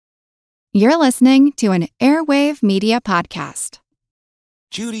You're listening to an Airwave Media Podcast.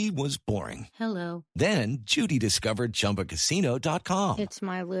 Judy was boring. Hello. Then Judy discovered ChumbaCasino.com. It's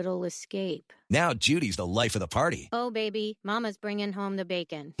my little escape. Now Judy's the life of the party. Oh, baby, mama's bringing home the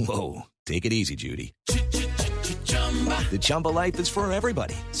bacon. Whoa, take it easy, Judy. The Chumba life is for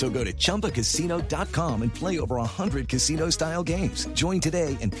everybody. So go to ChumbaCasino.com and play over 100 casino-style games. Join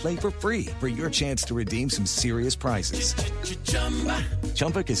today and play for free for your chance to redeem some serious prizes.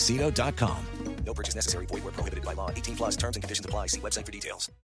 ChumbaCasino.com. No purchase necessary. Void where prohibited by law. 18 plus terms and conditions apply. See website for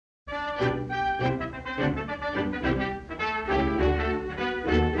details.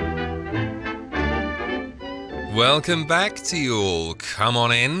 Welcome back to you all. Come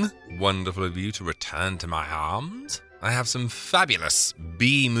on in. Wonderful of you to return to my arms. I have some fabulous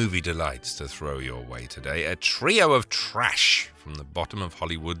B-movie delights to throw your way today. A trio of trash from the bottom of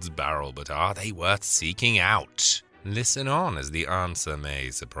Hollywood's barrel, but are they worth seeking out? Listen on as the answer may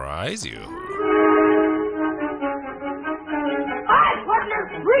surprise you.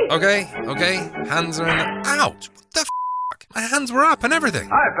 Okay, hands are in the... Ouch! What the f***? My hands were up and everything.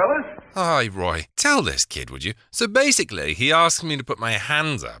 Hi, fellas. Hi, Roy. Tell this kid, would you? So basically, he asks me to put my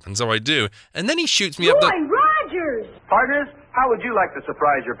hands up, and so I do, and then he shoots me up the... Roy Rogers! Partners, how would you like to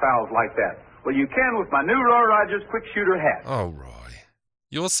surprise your pals like that? Well, you can with my new Roy Rogers quick shooter hat. Oh, Roy.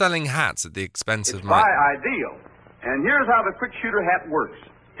 You're selling hats at the expense of It's my... by Ideal. And here's how the quick shooter hat works.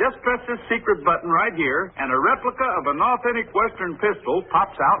 Just press this secret button right here, and a replica of an authentic Western pistol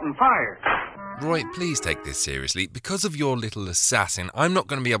pops out and fires. Roy, please take this seriously. Because of your little assassin, I'm not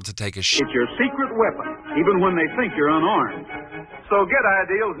going to be able to take a It's your secret weapon, even when they think you're unarmed. So get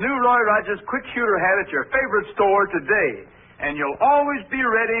Ideal's new Roy Rogers quick shooter hat at your favorite store today, and you'll always be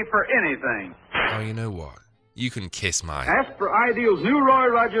ready for anything. Oh, you know what? You can kiss my... Ask for Ideal's new Roy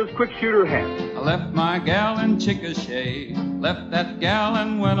Rogers quick shooter hat. I left my gal in Chickasha, left that gal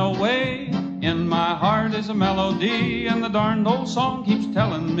and went away. In my heart is a melody, and the darned old song keeps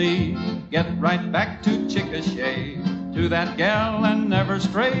telling me, get right back to Chickasha, to that gal and never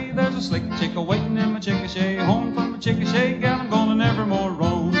stray. There's a slick chick a-waiting in my Chickasha, home from my Chickasha, gal I'm gonna never more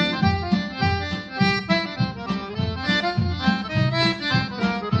roam.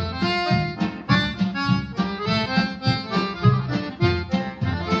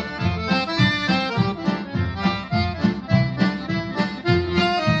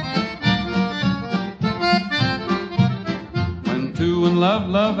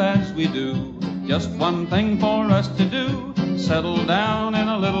 Love as we do, just one thing for us to do, settle down in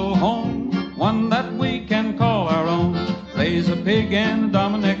a little home, one that we can call our own, raise a pig and a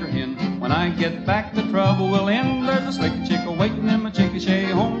Dominicker hen, when I get back the trouble will end. There's a slick chick a-waiting in my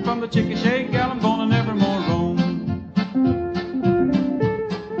Chickasha, home from the Chickasha, gal I'm gonna never more roam.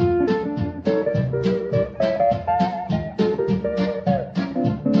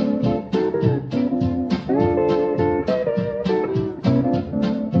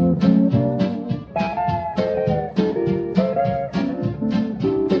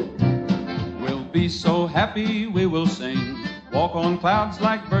 Happy we will sing, walk on clouds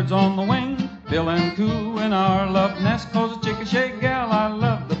like birds on the wing, bill and coo in our love nest, cause a Chickasha gal I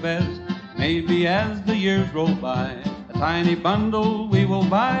love the best. Maybe as the years roll by, a tiny bundle we will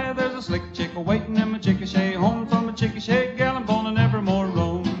buy. There's a slick chick a-waiting in my Chickasha, home from a Chickasha, gal I'm gonna never more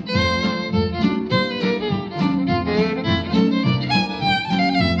roam.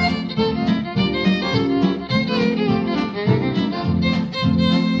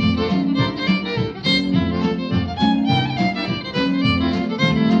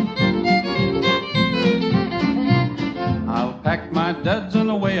 Duds and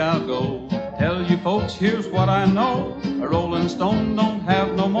away I'll go. Tell you folks, here's what I know. A rolling stone don't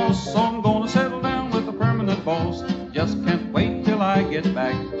have no moss, so I'm gonna settle down with a permanent boss. Just can't wait till I get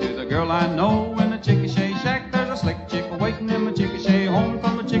back to the girl I know in the Chickasha shack. There's a slick chick a-waiting in my Chickasha, home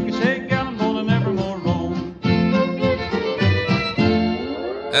from a Chickasha, gal I'm gonna never more roam.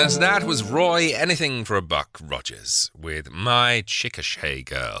 As that was Roy Anything for a Buck Rogers with My Chickasha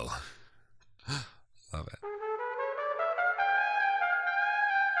Girl. Love it.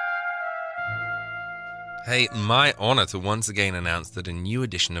 Hey, my honor to once again announce that a new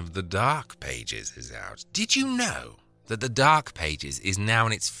edition of The Dark Pages is out. Did you know that The Dark Pages is now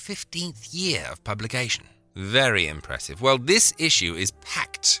in its 15th year of publication? Very impressive. Well, this issue is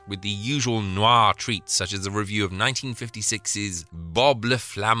packed with the usual noir treats, such as a review of 1956's Bob le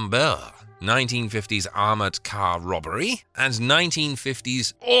Flambeur, 1950s armored car robbery, and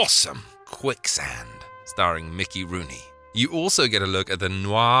 1950s awesome Quicksand, starring Mickey Rooney. You also get a look at the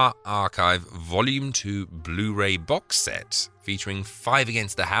Noir Archive Volume 2 Blu-ray box set, featuring Five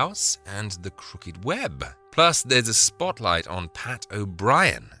Against the House and The Crooked Web. Plus, there's a spotlight on Pat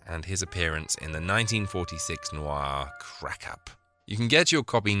O'Brien and his appearance in the 1946 noir Crack Up. You can get your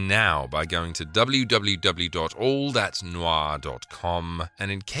copy now by going to www.allthatnoir.com,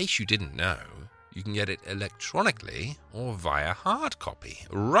 and in case you didn't know, you can get it electronically or via hard copy.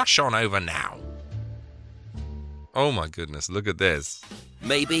 Rush on over now. Oh my goodness, look at this.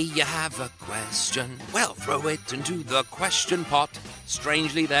 Maybe you have a question. Well, throw it into the question pot.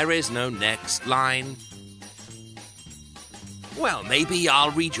 Strangely, there is no next line. Well, maybe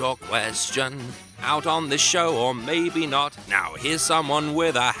I'll read your question out on the show, or maybe not. Now, here's someone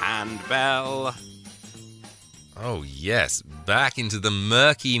with a handbell. Oh yes, back into the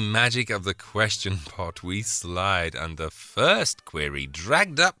murky magic of the question pot we slide, and the first query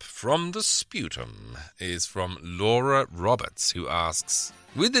dragged up from the sputum is from Laura Roberts, who asks,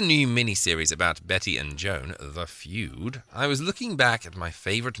 with the new miniseries about Betty and Joan, The Feud, I was looking back at my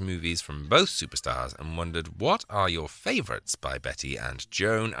favourite movies from both superstars and wondered, what are your favourites by Betty and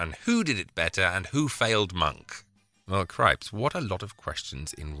Joan, and who did it better and who failed Monk? Well, cripes, what a lot of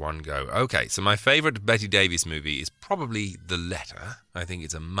questions in one go. Okay, so my favourite Betty Davis movie is probably The Letter. I think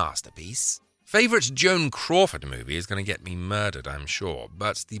it's a masterpiece. Favourite Joan Crawford movie is going to get me murdered, I'm sure,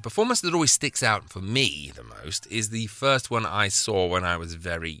 but the performance that always sticks out for me the most is the first one I saw when I was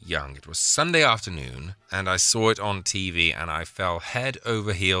very young. It was Sunday afternoon, and I saw it on TV, and I fell head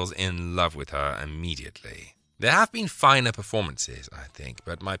over heels in love with her immediately. There have been finer performances, I think,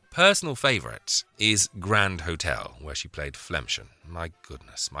 but my personal favourite is Grand Hotel, where she played Flemschen. My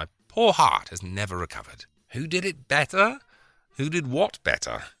goodness, my poor heart has never recovered. Who did it better? Who did what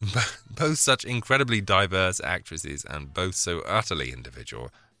better? Both such incredibly diverse actresses and both so utterly individual.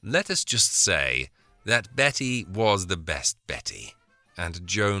 Let us just say that Betty was the best Betty, and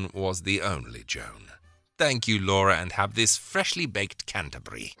Joan was the only Joan. Thank you, Laura, and have this freshly baked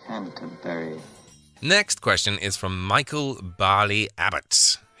Canterbury. Canterbury. Next question is from Michael Barley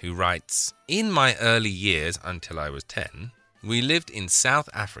Abbott, who writes, in my early years until I was 10, we lived in South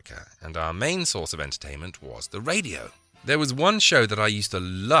Africa, and our main source of entertainment was the radio. There was one show that I used to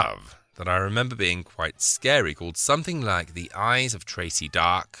love that I remember being quite scary, called something like The Eyes of Tracy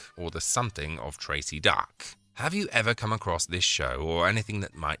Dark or The Something of Tracy Dark. Have you ever come across this show or anything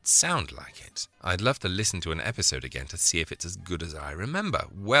that might sound like it? I'd love to listen to an episode again to see if it's as good as I remember.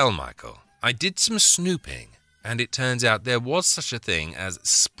 Well, Michael, I did some snooping, and it turns out there was such a thing as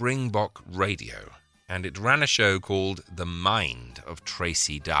Springbok Radio, and it ran a show called The Mind of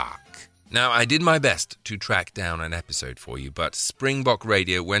Tracy Dark. Now, I did my best to track down an episode for you, but Springbok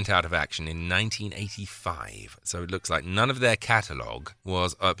Radio went out of action in 1985, so it looks like none of their catalogue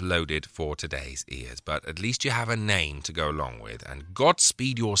was uploaded for today's ears, but at least you have a name to go along with, and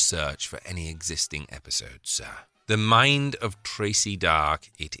Godspeed your search for any existing episodes, sir. The Mind of Tracy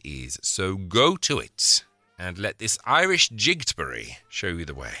Dark it is, so go to it, and let this Irish jigtbury show you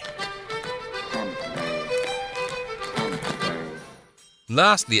the way.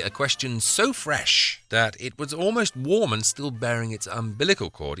 Lastly, a question so fresh that it was almost warm and still bearing its umbilical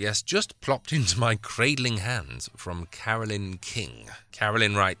cord, yes, just plopped into my cradling hands, from Carolyn King.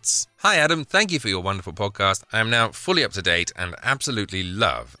 Carolyn writes, Hi Adam, thank you for your wonderful podcast. I am now fully up to date and absolutely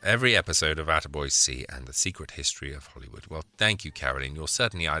love every episode of Attaboy C and the Secret History of Hollywood. Well, thank you, Carolyn. You're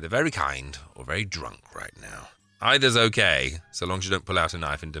certainly either very kind or very drunk right now. Either's okay, so long as you don't pull out a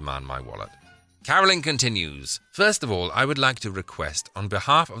knife and demand my wallet. Carolyn continues, First of all, I would like to request, on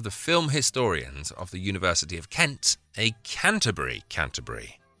behalf of the film historians of the University of Kent, a Canterbury.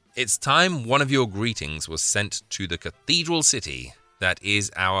 It's time one of your greetings was sent to the cathedral city that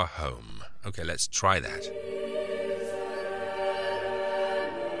is our home. Okay, let's try that.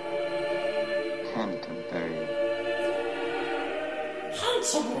 Canterbury.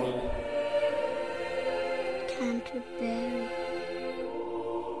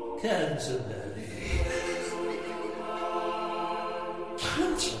 Canterbury. Canterbury.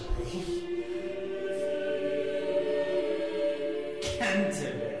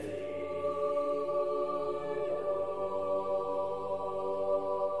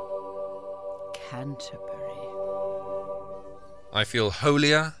 I feel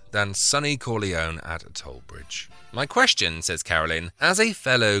holier than Sonny Corleone at a toll bridge. My question, says Carolyn, as a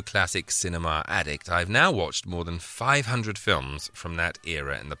fellow classic cinema addict, I've now watched more than 500 films from that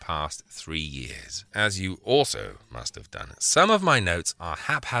era in the past 3 years, as you also must have done. Some of my notes are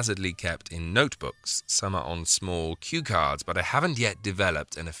haphazardly kept in notebooks, some are on small cue cards, but I haven't yet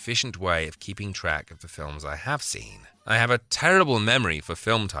developed an efficient way of keeping track of the films I have seen. I have a terrible memory for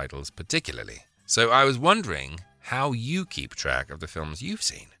film titles particularly, so I was wondering how you keep track of the films you've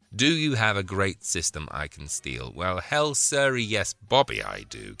seen. Do you have a great system I can steal? Well, hell, sirree, yes, Bobby, I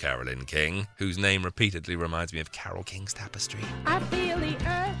do, Carolyn King, whose name repeatedly reminds me of Carole King's Tapestry. I feel the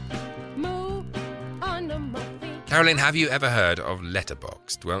earth move under my feet. Carolyn, have you ever heard of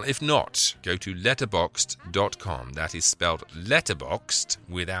Letterboxd? Well, if not, go to letterboxd.com. That is spelled letterboxd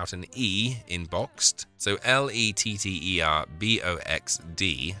without an E in boxed. So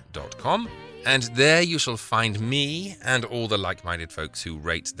letterboxd.com. And there you shall find me and all the like-minded folks who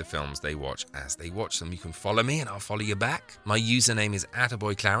rate the films they watch as they watch them. You can follow me and I'll follow you back. My username is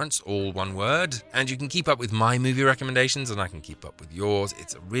 @AttaboyClarence, all one word. And you can keep up with my movie recommendations and I can keep up with yours.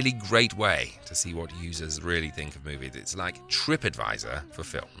 It's a really great way to see what users really think of movies. It's like TripAdvisor for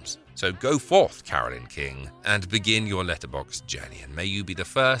films. So go forth, Carolyn King, and begin your Letterboxd journey. And may you be the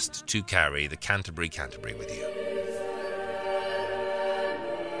first to carry the Canterbury with you.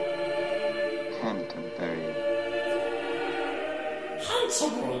 Canterbury.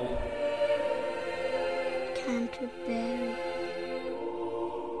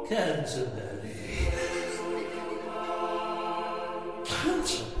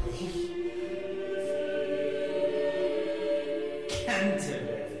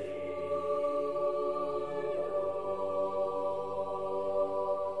 Canterbury.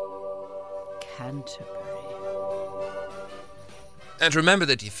 Canterbury. And remember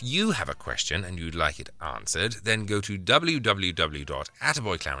that if you have a question and you'd like it answered, then go to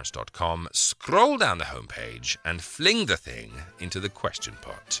www.attaboyclarence.com, scroll down the homepage, and fling the thing into the question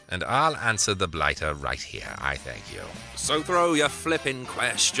pot. And I'll answer the blighter right here, I thank you. So throw your flippin'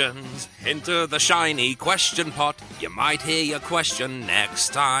 questions into the shiny question pot. You might hear your question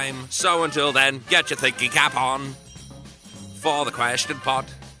next time. So until then, get your thinking cap on for the question pot.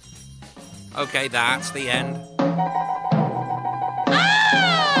 Okay, that's the end.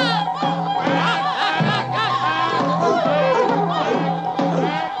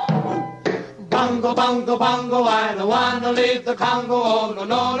 Bongo, bongo, bongo, I don't want to leave the Congo. Oh, no,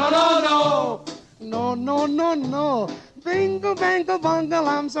 no, no, no, no. No, no, no, no. Bingo, bango, bungle,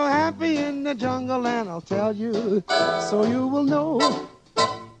 I'm so happy in the jungle, and I'll tell you so you will know.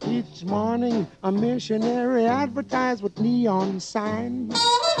 Each morning, a missionary advertised with neon signs.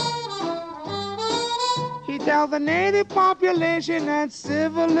 He tells the native population that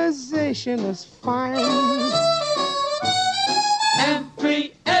civilization is fine. And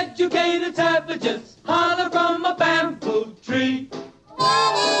free educated savages holler from a bamboo tree.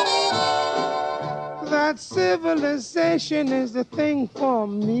 That civilization is the thing for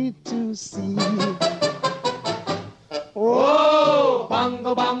me to see. Oh,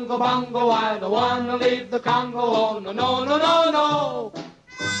 bongo, bongo, bongo, I don't want to leave the Congo. Oh, no, no, no, no, no.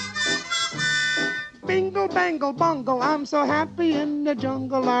 Bingo, bango, bongo, I'm so happy in the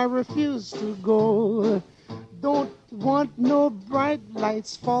jungle, I refuse to go. Don't want no bright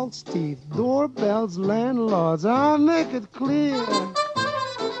lights, false teeth, doorbells, landlords. I'll make it clear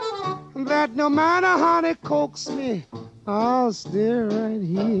that no matter how they coax me, I'll stay right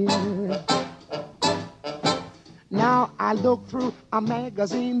here. Now I look through a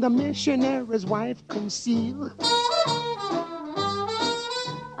magazine the missionary's wife concealed.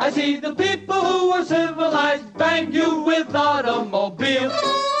 I see the people who are civilized bang you with automobiles.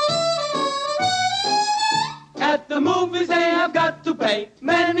 At the movies they have got to pay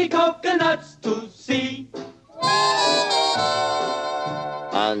many coconuts to see.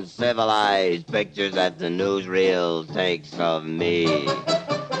 Uncivilized pictures that the newsreel takes of me.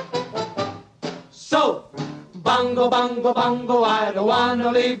 So, bongo, bongo, bongo, I don't want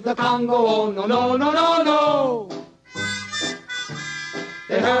to leave the Congo. Oh, no, no, no, no, no.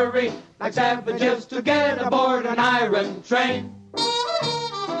 They hurry like savages to get aboard an iron train.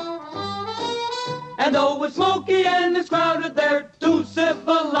 And though it's smoky and it's crowded, they're too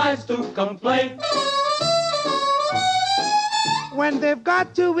civilized to complain. When they've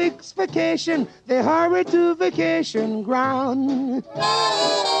got 2 weeks vacation, they hurry to vacation ground.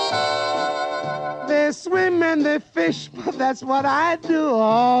 They swim and they fish, but that's what I do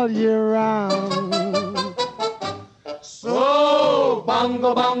all year round. So,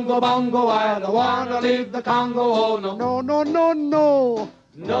 bongo, bongo, bongo, I don't want to leave the Congo. Oh, no. No, no, no, no.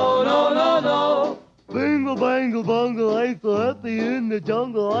 No, no, no, no. Bingo, bango, bongo, I'm so happy in the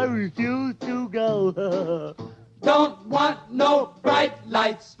jungle, I refuse to go. Don't want no bright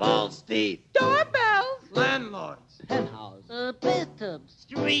lights, false teeth, doorbells, landlords, penthouse, bathtubs,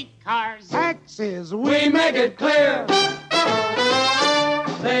 streetcars, taxes. We make it clear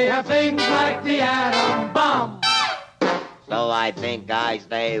they have things like the atom bomb. So I think I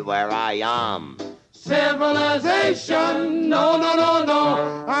stay where I am. Civilization, no, no, no,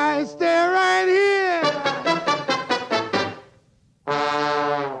 no. I stay right here.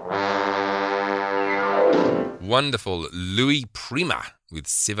 wonderful Louis Prima with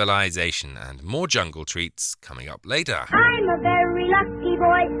Civilization, and more jungle treats coming up later. I'm a very lucky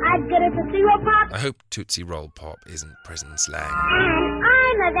boy. I've got a Tootsie Roll Pop. I hope Tootsie Roll Pop isn't prison slang. And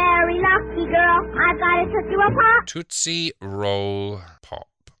I'm a very lucky girl. I've got a Tootsie Roll Pop. Tootsie Roll Pop.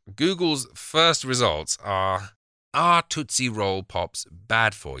 Google's first results are Tootsie Roll Pops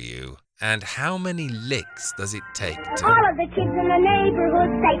bad for you? And how many licks does it take to... All of the kids in the neighborhood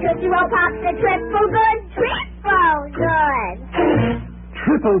say Tootsie Roll Pops are triple good. Triple good.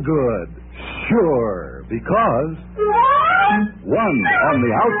 Triple good. Sure, because... 1, on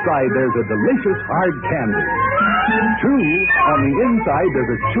the outside there's a delicious hard candy. 2, on the inside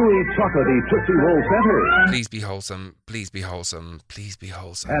there's a chewy, chocolatey Tootsie Roll center. Please be wholesome, please be wholesome, please be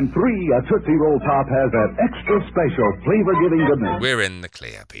wholesome. And 3, a Tootsie Roll Pop has that extra special flavor-giving goodness. We're in the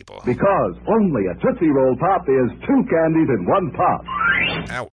clear, people. Because only a Tootsie Roll Pop is 2 candies in 1 pop.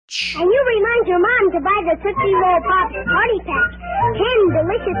 Ouch. And you remind your mom to buy the Tootsie Roll Pops Party Pack. 10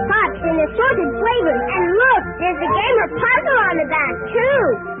 delicious pops in assorted flavors. And look, there's a game or puzzle on the back, too.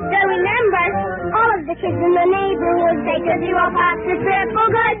 So remember, all of the kids in the neighborhood say Tootsie Roll Pops are triple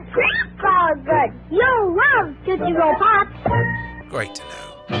good. Triple good. You'll love Tootsie Roll Pops. Great to know.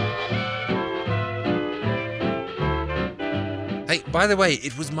 Hey, by the way,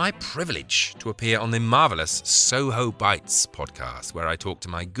 it was my privilege to appear on the marvelous Soho Bites podcast, where I talked to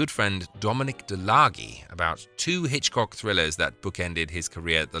my good friend Dominic DeLaghi about 2 Hitchcock thrillers that bookended his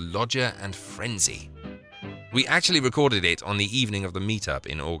career, The Lodger and Frenzy. We actually recorded it on the evening of the meetup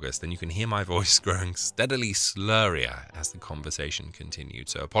in August, and you can hear my voice growing steadily slurrier as the conversation continued,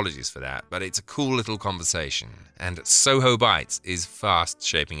 so apologies for that, but it's a cool little conversation. And Soho Bites is fast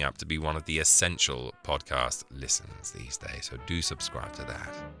shaping up to be one of the essential podcast listens these days, so do subscribe to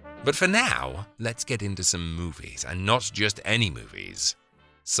that. But for now, let's get into some movies, and not just any movies,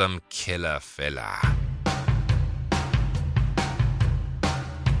 some killer filler.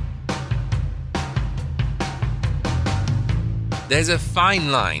 There's a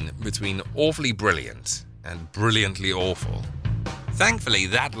fine line between awfully brilliant and brilliantly awful. Thankfully,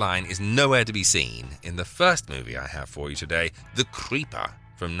 that line is nowhere to be seen in the first movie I have for you today, The Creeper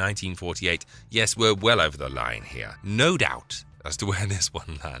from 1948. Yes, we're well over the line here, no doubt as to where this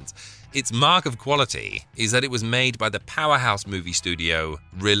one lands. Its mark of quality is that it was made by the powerhouse movie studio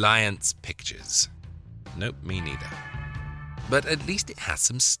Reliance Pictures. Nope, me neither. But at least it has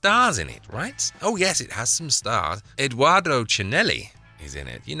some stars in it, right? Oh yes, it has some stars. Edoardo Cinelli is in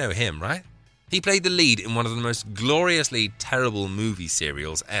it. You know him, right? He played the lead in one of the most gloriously terrible movie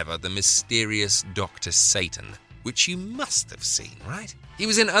serials ever, The Mysterious Dr. Satan, which you must have seen, right? He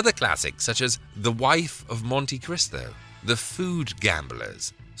was in other classics such as The Wife of Monte Cristo, The Food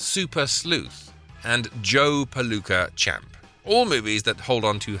Gamblers, Super Sleuth, and Joe Palooka Champ. All movies that hold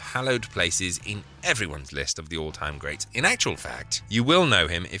on to hallowed places in everyone's list of the all-time greats. In actual fact, you will know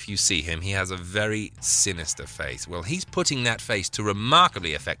him if you see him. He has a very sinister face. Well, he's putting that face to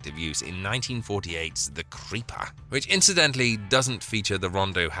remarkably effective use in 1948's The Creeper, which incidentally doesn't feature the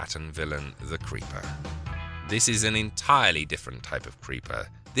Rondo Hatton villain, The Creeper. This is an entirely different type of creeper.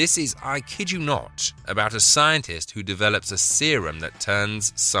 This is, I kid you not, about a scientist who develops a serum that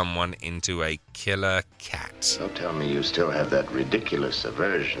turns someone into a killer cat. Don't tell me you still have that ridiculous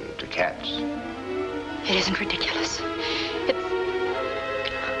aversion to cats. It isn't ridiculous.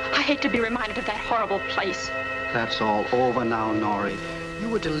 I hate to be reminded of that horrible place. That's all over now, Nori. You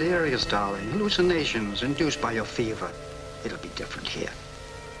were delirious, darling. Hallucinations induced by your fever. It'll be different here.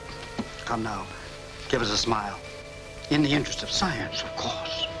 Come now, give us a smile. In the interest of science, of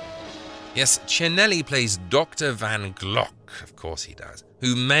course. Yes, Cinelli plays Dr. Van Glock, of course he does,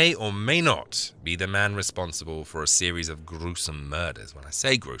 who may or may not be the man responsible for a series of gruesome murders. When I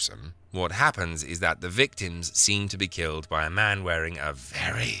say gruesome, what happens is that the victims seem to be killed by a man wearing a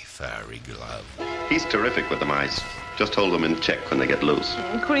very furry glove. He's terrific with the mice. Just hold them in check when they get loose.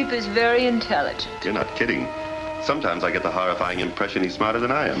 Creeper's very intelligent. You're not kidding. Sometimes I get the horrifying impression he's smarter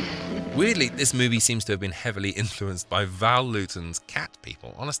than I am. Weirdly, this movie seems to have been heavily influenced by Val Lewton's Cat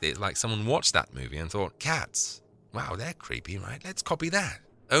People. Honestly, it's like someone watched that movie and thought, cats, wow, they're creepy, right? Let's copy that.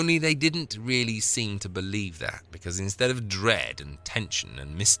 Only they didn't really seem to believe that, because instead of dread and tension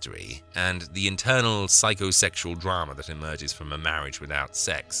and mystery and the internal psychosexual drama that emerges from a marriage without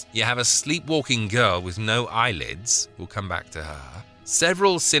sex, you have a sleepwalking girl with no eyelids, we'll come back to her,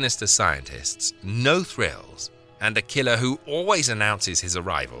 several sinister scientists, no thrills, and a killer who always announces his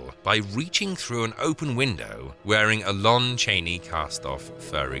arrival by reaching through an open window wearing a Lon Chaney cast-off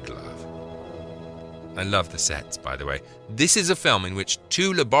furry glove. I love the sets, by the way. This is a film in which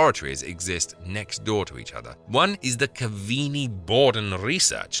two laboratories exist next door to each other. One is the Cavini-Borden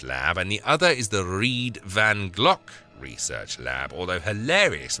Research Lab, and the other is the Reed Van Glock Research Lab, although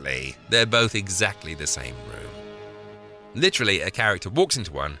hilariously, they're both exactly the same room. Literally, a character walks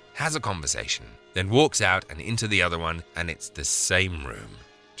into one, has a conversation, then walks out and into the other one, and it's the same room,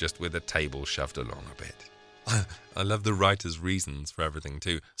 just with a table shoved along a bit. I love the writer's reasons for everything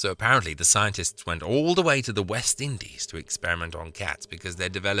too. So apparently the scientists went all the way to the West Indies to experiment on cats because they're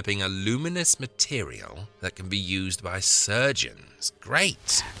developing a luminous material that can be used by surgeons.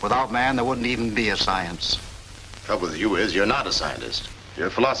 Great. Without man, there wouldn't even be a science. The trouble with you is you're not a scientist. You're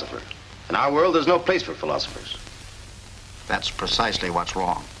a philosopher. In our world, there's no place for philosophers. That's precisely what's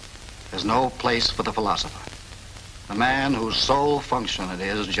wrong. There's no place for the philosopher. The man whose sole function it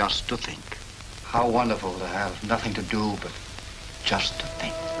is just to think. How wonderful to have nothing to do but just to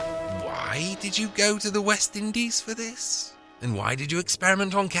think. Why did you go to the West Indies for this? And why did you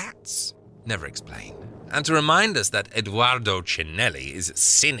experiment on cats? Never explained. And to remind us that Eduardo Cinelli is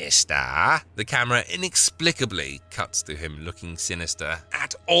sinister, the camera inexplicably cuts to him looking sinister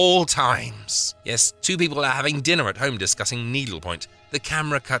at all times. Yes, two people are having dinner at home discussing needlepoint. The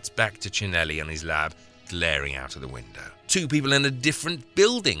camera cuts back to Cinelli and his lab, glaring out of the window. Two people in a different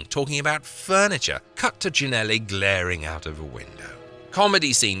building talking about furniture. Cut to Cinelli glaring out of a window.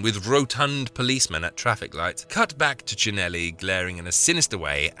 Comedy scene with rotund policemen at traffic lights. Cut back to Cinelli glaring in a sinister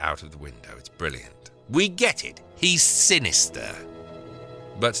way out of the window. It's brilliant. We get it. He's sinister.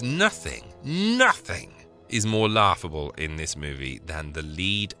 But nothing is more laughable in this movie than the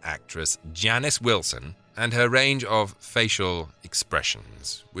lead actress Janice Wilson and her range of facial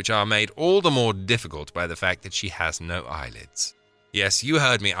expressions, which are made all the more difficult by the fact that she has no eyelids. Yes, you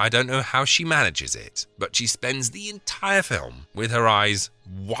heard me, I don't know how she manages it, but she spends the entire film with her eyes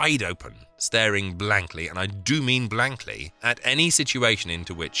wide open, staring blankly, and I do mean blankly, at any situation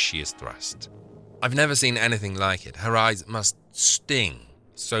into which she is thrust. I've never seen anything like it. Her eyes must sting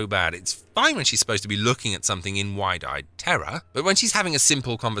so bad. It's fine when she's supposed to be looking at something in wide-eyed terror, but when she's having a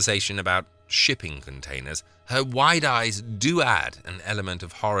simple conversation about shipping containers, her wide eyes do add an element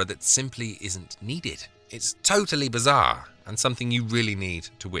of horror that simply isn't needed. It's totally bizarre and something you really need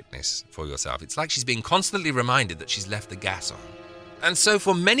to witness for yourself. It's like she's being constantly reminded that she's left the gas on. And so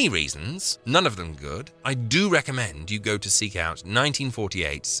for many reasons, none of them good, I do recommend you go to seek out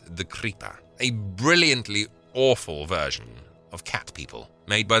 1948's The Creeper, a brilliantly awful version of Cat People,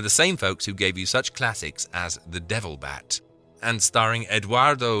 made by the same folks who gave you such classics as The Devil Bat, and starring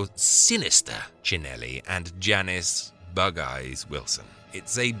Eduardo Sinister Cinelli and Janice Bug Eyes Wilson.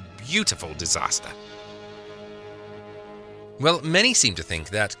 It's a beautiful disaster. Well, many seem to think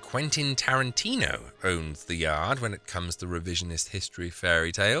that Quentin Tarantino owns the yard when it comes to revisionist history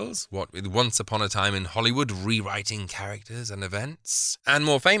fairy tales, what with Once Upon a Time in Hollywood rewriting characters and events, and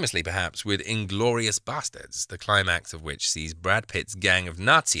more famously perhaps with Inglourious Basterds, the climax of which sees Brad Pitt's gang of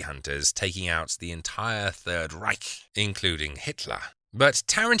Nazi hunters taking out the entire Third Reich, including Hitler. But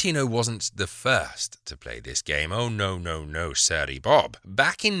Tarantino wasn't the first to play this game. Oh, no, Sirree Bob.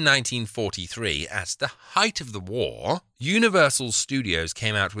 Back in 1943, at the height of the war, Universal Studios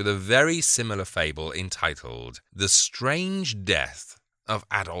came out with a very similar fable entitled The Strange Death of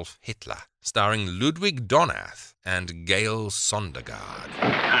Adolf Hitler, starring Ludwig Donath and Gail Sondergaard.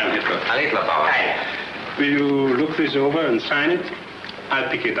 I'm Hitler. Hitler, Bauer. Will you look this over and sign it? I'll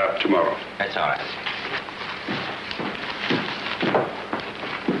pick it up tomorrow. That's all right.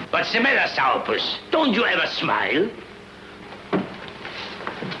 What's the matter, Sourpuss? Don't you ever smile?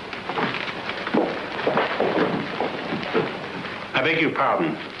 I beg your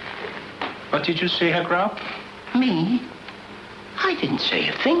pardon. What did you say, Herr Graf? Me? I didn't say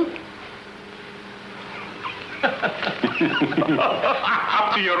a thing.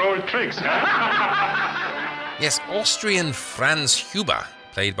 Up to your old tricks, huh? Yes, Austrian Franz Huber,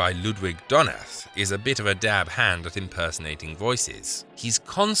 played by Ludwig Donath, is a bit of a dab hand at impersonating voices. He's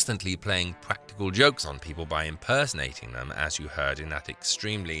constantly playing practical jokes on people by impersonating them, as you heard in that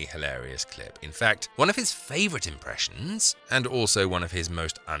extremely hilarious clip. In fact, one of his favorite impressions, and also one of his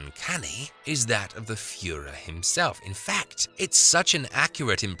most uncanny, is that of the Führer himself. In fact, it's such an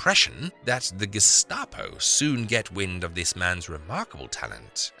accurate impression that the Gestapo soon get wind of this man's remarkable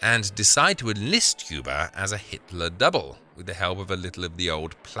talent and decide to enlist Huber as a Hitler double, with the help of a little of the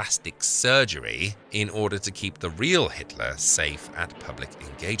old plastic surgery in order to keep the real Hitler safe at public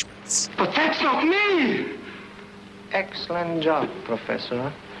engagements. But that's not me! Excellent job,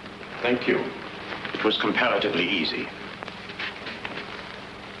 Professor. Thank you. It was comparatively easy.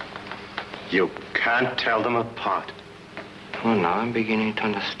 You can't tell them apart. Oh, now I'm beginning to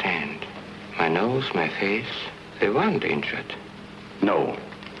understand. My nose, my face, they weren't injured. No,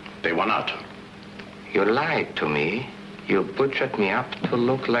 they were not. You lied to me. You butchered me up to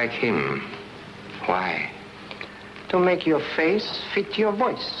look like him. Why? To make your face fit your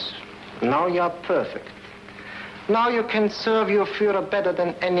voice. Now you're perfect. Now you can serve your Führer better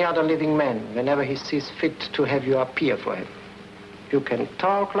than any other living man whenever he sees fit to have you appear for him. You can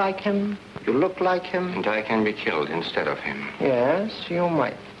talk like him, you look like him. And I can be killed instead of him. Yes, you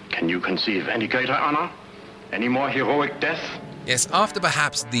might. Can you conceive any greater honor? Any more heroic death? Yes, after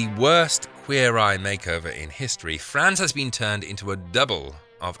perhaps the worst Queer Eye makeover in history, Franz has been turned into a double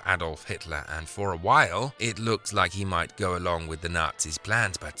of Adolf Hitler, and for a while, it looks like he might go along with the Nazis'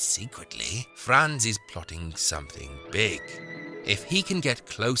 plans, but secretly, Franz is plotting something big. If he can get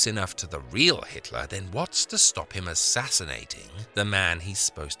close enough to the real Hitler, then what's to stop him assassinating the man he's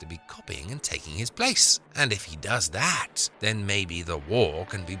supposed to be copying and taking his place? And if he does that, then maybe the war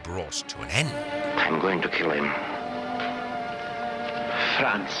can be brought to an end. I'm going to kill him.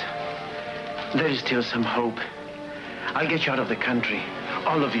 Franz, there is still some hope. I'll get you out of the country.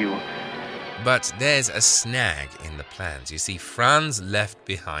 All of you. But there's a snag in the plans. You see, Franz left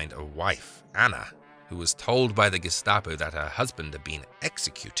behind a wife, Anna, who was told by the Gestapo that her husband had been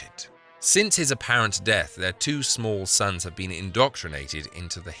executed. Since his apparent death, their two small sons have been indoctrinated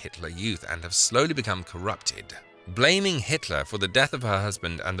into the Hitler Youth and have slowly become corrupted. Blaming Hitler for the death of her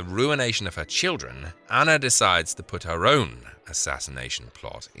husband and the ruination of her children, Anna decides to put her own assassination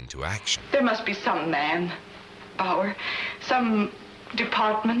plot into action. There must be some man, Bauer, some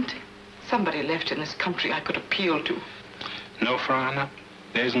department, somebody left in this country I could appeal to. No, Frau Anna.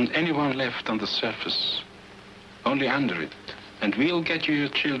 There isn't anyone left on the surface, only under it. And we'll get you your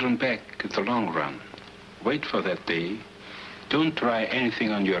children back in the long run. Wait for that day. Don't try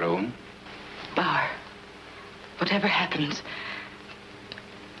anything on your own. Bauer, whatever happens,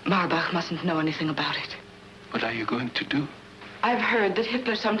 Marbach mustn't know anything about it. What are you going to do? I've heard that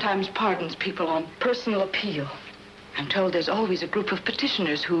Hitler sometimes pardons people on personal appeal. I'm told there's always a group of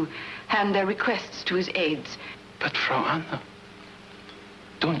petitioners who hand their requests to his aides. But, Frau Anna,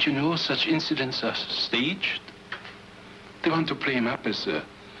 don't you know such incidents are staged? They want to play him up as a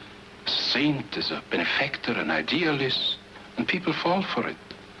saint, as a benefactor, an idealist, and people fall for it.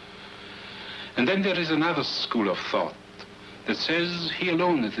 And then there is another school of thought that says he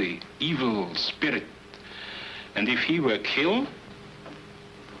alone is the evil spirit. And if he were killed,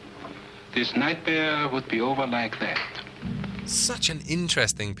 this nightmare would be over like that. Such an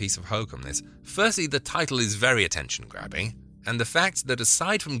interesting piece of hokum, this. Firstly, the title is very attention-grabbing, and the fact that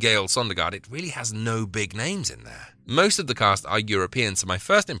aside from Gail Sondergaard, it really has no big names in there. Most of the cast are European, so my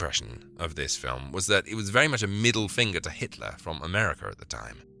first impression of this film was that it was very much a middle finger to Hitler from America at the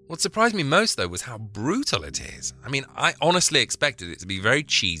time. What surprised me most, though, was how brutal it is. I mean, I honestly expected it to be very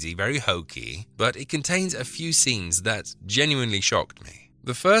cheesy, very hokey, but it contains a few scenes that genuinely shocked me.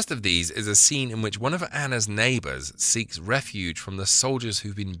 The first of these is a scene in which one of Anna's neighbors seeks refuge from the soldiers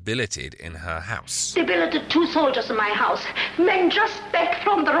who've been billeted in her house. They billeted 2 soldiers in my house, men just back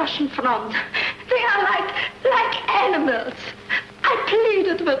from the Russian front. They are like animals. I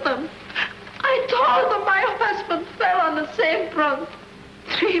pleaded with them. I told them my husband fell on the same front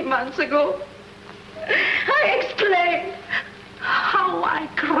 3 months ago. I explained how I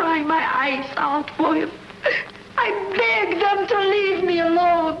cry my eyes out for him. I begged them to leave me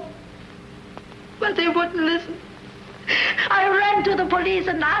alone, but they wouldn't listen. I ran to the police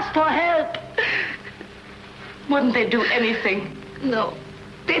and asked for help. Wouldn't they do anything? No.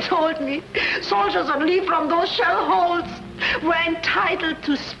 They told me soldiers on leave from those shell holes were entitled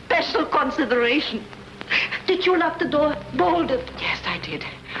to special consideration. Did you lock the door bolted? Yes, I did.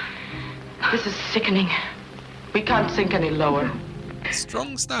 This is sickening. We can't sink any lower.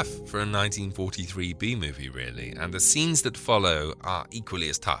 Strong stuff for a 1943 B-movie, really, and the scenes that follow are equally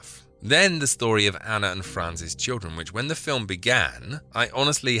as tough. Then the story of Anna and Franz's children, which when the film began, I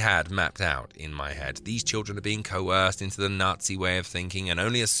honestly had mapped out in my head. These children are being coerced into the Nazi way of thinking, and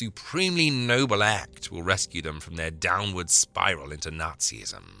only a supremely noble act will rescue them from their downward spiral into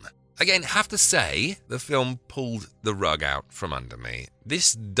Nazism. Again, have to say, the film pulled the rug out from under me.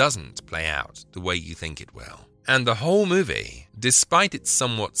 This doesn't play out the way you think it will. And the whole movie, despite its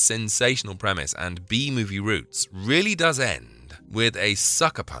somewhat sensational premise and B-movie roots, really does end with a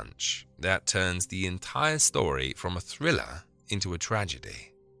sucker punch that turns the entire story from a thriller into a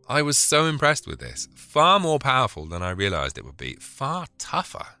tragedy. I was so impressed with this. Far more powerful than I realized it would be. Far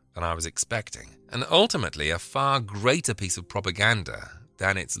tougher than I was expecting. And ultimately a far greater piece of propaganda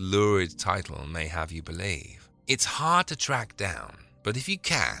than its lurid title may have you believe. It's hard to track down, but if you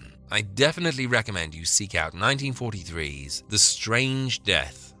can, I definitely recommend you seek out 1943's The Strange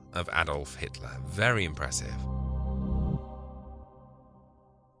Death of Adolf Hitler. Very impressive.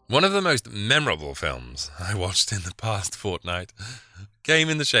 One of the most memorable films I watched in the past fortnight came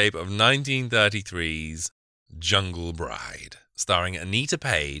in the shape of 1933's Jungle Bride, starring Anita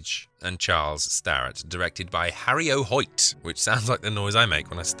Page and Charles Starrett, directed by Harry O. Hoyt, which sounds like the noise I make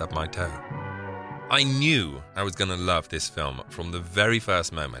when I stub my toe. I knew I was going to love this film from the very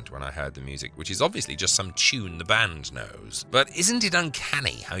first moment when I heard the music, which is obviously just some tune the band knows. But isn't it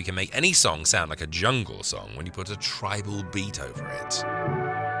uncanny how you can make any song sound like a jungle song when you put a tribal beat over it?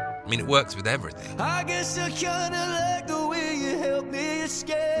 I mean, it works with everything. I guess I kinda like the way you help me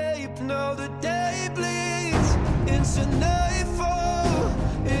escape. Now the day bleeds into nightfall,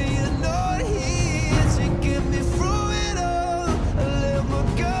 and you're not here to get me through it all. I let my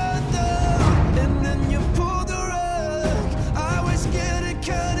guard down, and then you pulled the rug. I was getting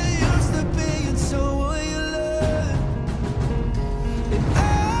kinda used to being someone you love.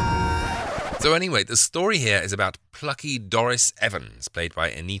 So anyway, the story here is about plucky Doris Evans, played by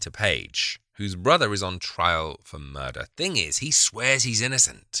Anita Page, whose brother is on trial for murder. Thing is, he swears he's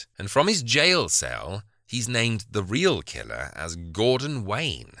innocent. And from his jail cell, he's named the real killer as Gordon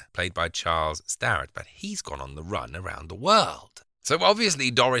Wayne, played by Charles Starrett, but he's gone on the run around the world. So obviously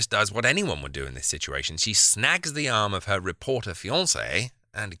Doris does what anyone would do in this situation. She snags the arm of her reporter fiancé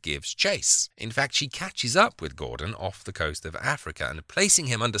and gives chase. In fact, she catches up with Gordon off the coast of Africa and placing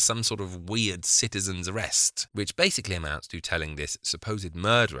him under some sort of weird citizen's arrest, which basically amounts to telling this supposed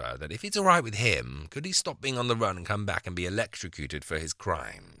murderer that if it's all right with him, could he stop being on the run and come back and be electrocuted for his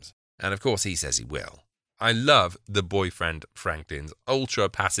crimes? And of course he says he will. I love the boyfriend Franklin's ultra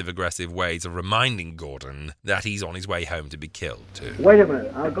passive-aggressive ways of reminding Gordon that he's on his way home to be killed too. Wait a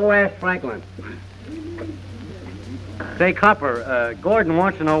minute, I'll go ask Franklin. Say, Copper, Gordon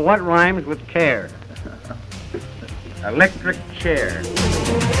wants to know what rhymes with chair. Electric chair.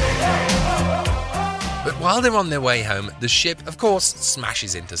 But while they're on their way home, the ship, of course,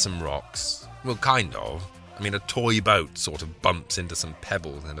 smashes into some rocks. Well, kind of. I mean, a toy boat sort of bumps into some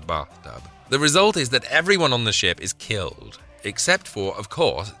pebbles in a bathtub. The result is that everyone on the ship is killed, except for, of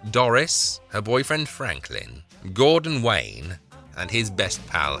course, Doris, her boyfriend Franklin, Gordon Wayne, and his best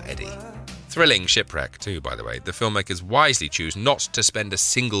pal Eddie. Thrilling shipwreck too, by the way. The filmmakers wisely choose not to spend a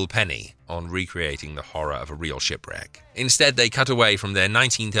single penny on recreating the horror of a real shipwreck. Instead, they cut away from their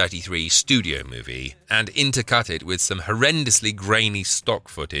 1933 studio movie and intercut it with some horrendously grainy stock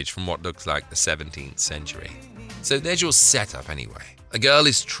footage from what looks like the 17th century. So there's your setup anyway. A girl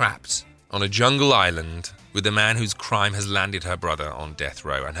is trapped on a jungle island with a man whose crime has landed her brother on death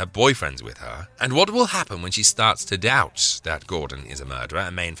row, and her boyfriend's with her. And what will happen when she starts to doubt that Gordon is a murderer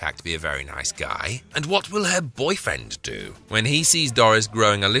and may in fact be a very nice guy? And what will her boyfriend do when he sees Doris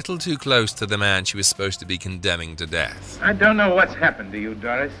growing a little too close to the man she was supposed to be condemning to death? I don't know what's happened to you,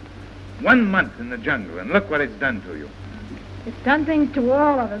 Doris. 1 month in the jungle, and look what it's done to you. It's done things to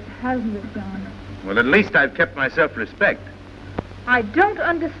all of us, hasn't it, John? Well, at least I've kept my self-respect. I don't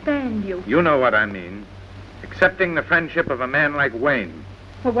understand you. You know what I mean. Accepting the friendship of a man like Wayne.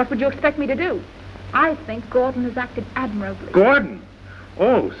 Well, what would you expect me to do? I think Gordon has acted admirably. Gordon?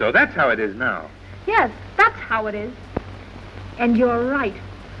 Oh, so that's how it is now. Yes, that's how it is. And you're right.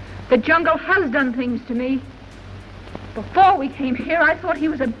 The jungle has done things to me. Before we came here, I thought he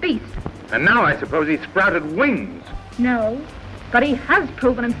was a beast. And now I suppose he's sprouted wings. No, but he has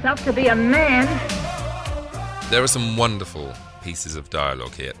proven himself to be a man. There are some wonderful pieces of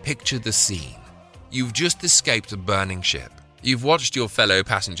dialogue here. Picture the scene. You've just escaped a burning ship. You've watched your fellow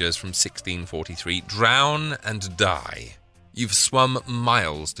passengers from 1643 drown and die. You've swum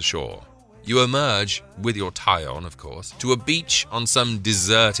miles to shore. You emerge, with your tie on, of course, to a beach on some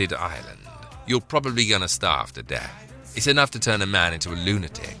deserted island. You're probably going to starve to death. It's enough to turn a man into a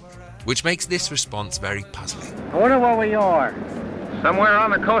lunatic, which makes this response very puzzling. I wonder where we are. Somewhere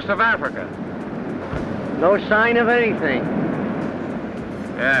on the coast of Africa. No sign of anything.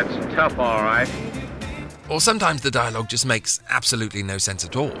 Yeah, it's tough, all right. Or sometimes the dialogue just makes absolutely no sense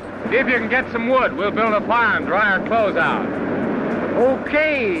at all. See if you can get some wood. We'll build a fire and dry our clothes out.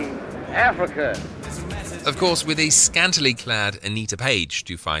 Okay, Africa. Of course, with a scantily clad Anita Page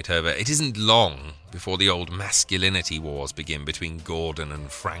to fight over, it isn't long before the old masculinity wars begin between Gordon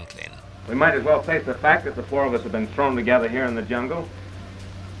and Franklin. We might as well face the fact that the four of us have been thrown together here in the jungle.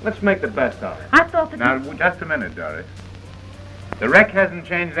 Let's make the best of it. I thought that... Now, just a minute, Doris. The wreck hasn't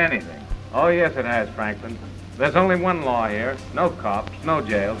changed anything. Oh, yes, it has, Franklin. There's only one law here. No cops, no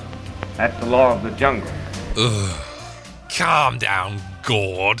jails. That's the law of the jungle. Ugh. Calm down,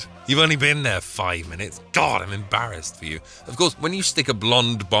 Gord. You've only been there 5 minutes. God, I'm embarrassed for you. Of course, when you stick a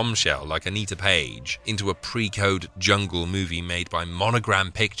blonde bombshell like Anita Page into a pre-code jungle movie made by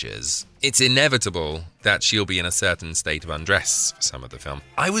Monogram Pictures, it's inevitable that she'll be in a certain state of undress for some of the film.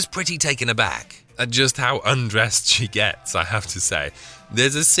 I was pretty taken aback at just how undressed she gets, I have to say.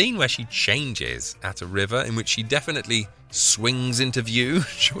 There's a scene where she changes at a river in which she definitely swings into view,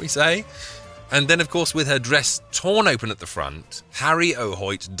 shall we say? And then, of course, with her dress torn open at the front, Harry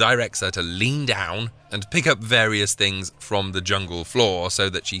O'Hoyt directs her to lean down and pick up various things from the jungle floor so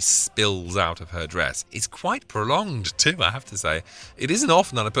that she spills out of her dress. It's quite prolonged too, I have to say. It isn't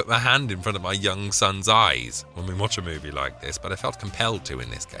often that I put my hand in front of my young son's eyes when we watch a movie like this, but I felt compelled to in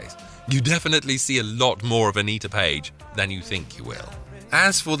this case. You definitely see a lot more of Anita Page than you think you will.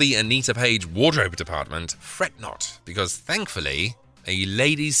 As for the Anita Page wardrobe department, fret not, because thankfully, a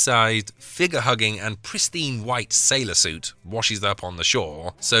ladies-sized, figure-hugging and pristine white sailor suit washes up on the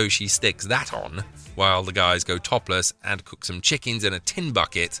shore, so she sticks that on, while the guys go topless and cook some chickens in a tin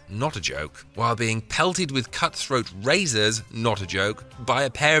bucket, not a joke, while being pelted with cutthroat razors, not a joke, by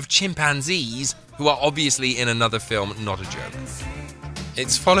a pair of chimpanzees who are obviously in another film, not a joke.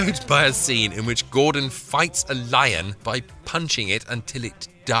 It's followed by a scene in which Gordon fights a lion by punching it until it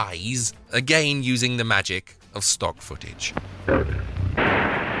dies, again using the magic of stock footage.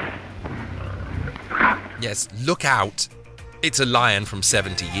 Yes, look out. It's a lion from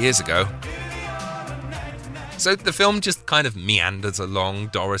 70 years ago. So the film just kind of meanders along.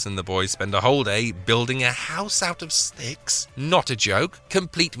 Doris and the boys spend a whole day building a house out of sticks, not a joke,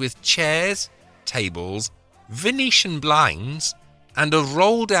 complete with chairs, tables, Venetian blinds, and a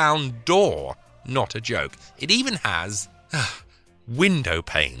roll-down door, not a joke. It even has window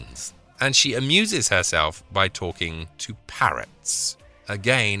panes. And she amuses herself by talking to parrots.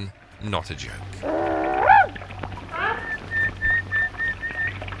 Again, not a joke.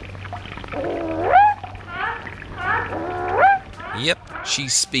 Yep,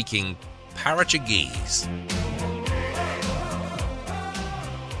 she's speaking Portuguese.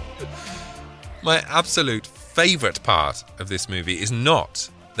 My absolute favourite part of this movie is not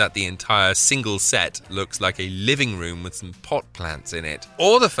that the entire single set looks like a living room with some pot plants in it,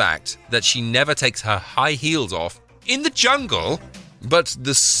 or the fact that she never takes her high heels off in the jungle, but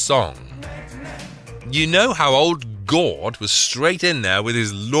the song. You know how old Gord was straight in there with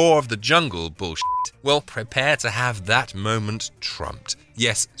his Law of the Jungle bullshit? Well, prepare to have that moment trumped.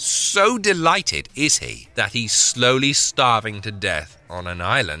 Yes, so delighted is he that he's slowly starving to death on an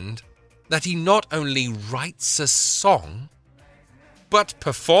island that he not only writes a song, but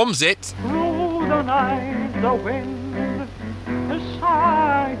performs it. Through the night the wind is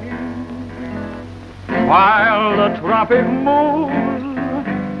sighing, while the tropic moon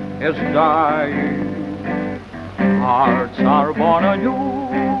is dying. Hearts are born anew,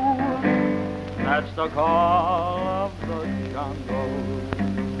 that's the call of the jungle.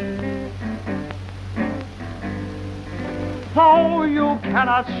 Though you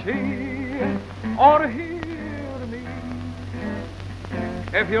cannot see or hear me,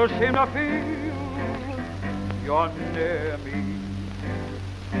 if you seem to feel you're near me,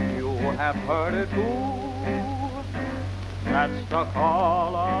 you have heard it too, that's the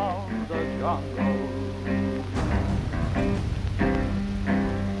call of the jungle.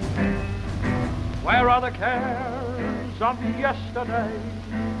 Where are the cares of yesterday?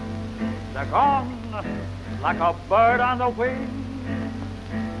 They're gone like a bird on the wing.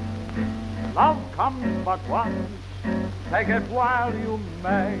 Love comes but once, take it while you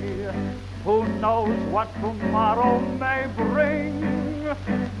may. Who knows what tomorrow may bring?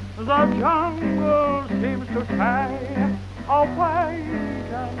 The jungle seems to say,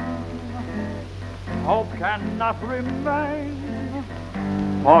 awaken. Hope cannot remain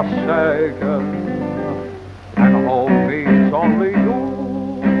forsaken, and hope means only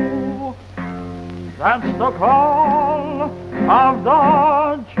you. That's the call of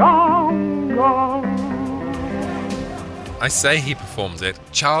the jungle. I say he performs it.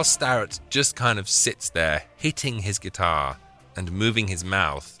 Charles Starrett just kind of sits there, hitting his guitar and moving his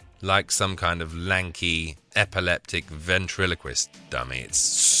mouth like some kind of lanky, epileptic ventriloquist dummy. It's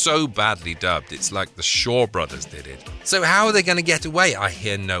so badly dubbed, it's like the Shaw Brothers did it. So how are they going to get away, I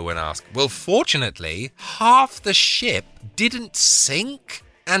hear no one ask. Well, fortunately, half the ship didn't sink,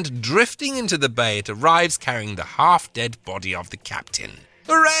 and drifting into the bay it arrives carrying the half-dead body of the captain.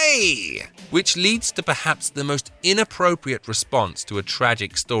 Hooray! Which leads to perhaps the most inappropriate response to a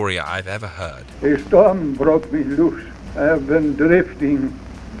tragic story I've ever heard. A storm broke me loose. I have been drifting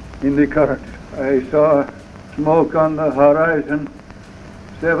in the current. I saw smoke on the horizon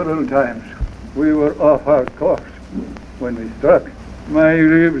several times. We were off our course when we struck. My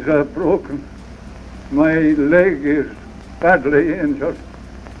ribs are broken. My leg is badly injured.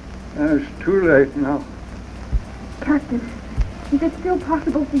 And it's too late now. Captain, is it still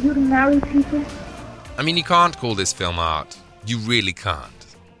possible for you to marry Peter? I mean, you can't call this film art. You really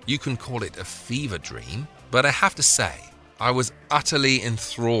can't. You can call it a fever dream, but I have to say, I was utterly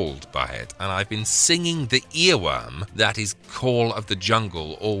enthralled by it, and I've been singing the earworm that is Call of the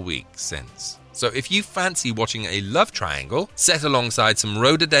Jungle all week since. So if you fancy watching a love triangle set alongside some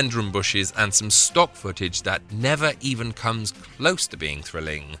rhododendron bushes and some stock footage that never even comes close to being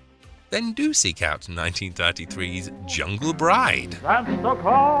thrilling, then do seek out 1933's Jungle Bride. That's the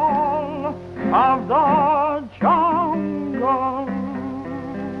call of the jungle.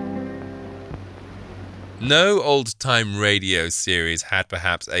 No old-time radio series had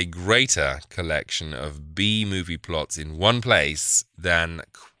perhaps a greater collection of B-movie plots in one place than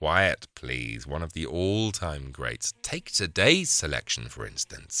Quiet Please, one of the all-time greats. Take today's selection, for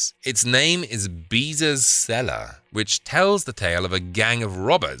instance. Its name is Beezer's Cellar, which tells the tale of a gang of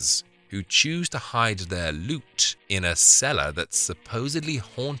robbers who choose to hide their loot in a cellar that's supposedly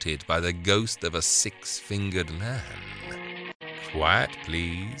haunted by the ghost of a six-fingered man. Quiet,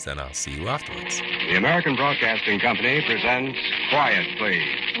 please, and I'll see you afterwards. The American Broadcasting Company presents Quiet,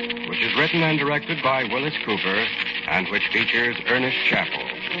 Please, which is written and directed by Willis Cooper and which features Ernest Chappell.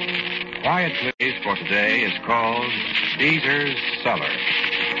 Quiet, Please for today is called Beezer's Cellar.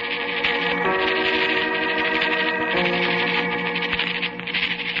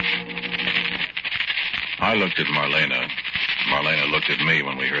 I looked at Marlena. Marlena looked at me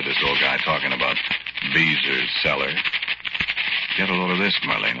when we heard this old guy talking about Beezer's Cellar. Get a load of this,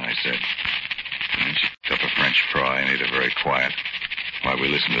 Marlena, I said. And she picked up a French fry and ate it very quiet while we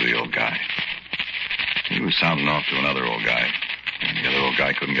listened to the old guy. He was sounding off to another old guy, and the other old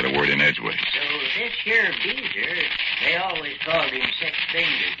guy couldn't get a word in edgeways. So this here Beezer, they always called him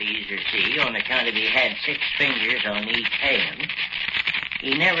Six-Finger Beezer, see, on account of he had 6 fingers on each hand.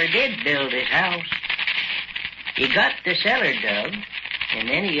 He never did build his house. He got the cellar dug, and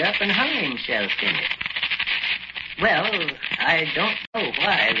then he up and hung himself in it. Well, I don't know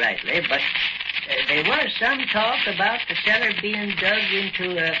why rightly, but there was some talk about the cellar being dug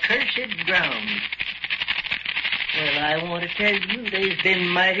into a cursed ground. Well, I want to tell you, there's been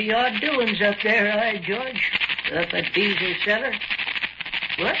mighty odd doings up there, George, up at Beezer's Cellar.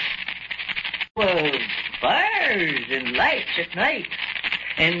 What? Well, fires and lights at night.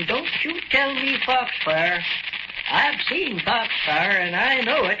 And don't you tell me foxfire. I've seen foxfire, and I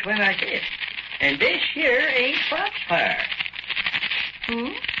know it when I see it. And this here ain't foxfire.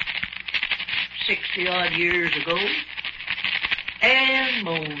 60-odd years ago. And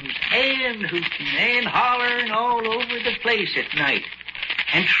moans, and hooting, and hollering all over the place at night.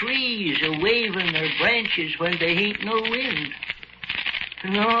 And trees a-waving their branches when they ain't no wind.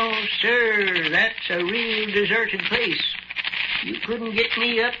 No, sir, that's a real deserted place. You couldn't get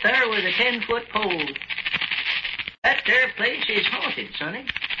me up there with a 10-foot pole. That there place is haunted, sonny.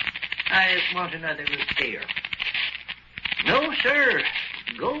 I want another root beer. No, sir.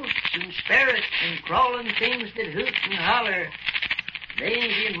 Ghosts and spirits and crawling things that hoot and holler. They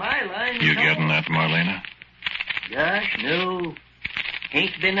ain't in my line. You getting that, Marlena? Gosh, no.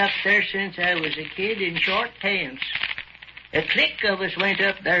 Ain't been up there since I was a kid in short pants. A clique of us went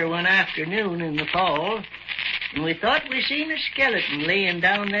up there one afternoon in the fall, and we thought we seen a skeleton laying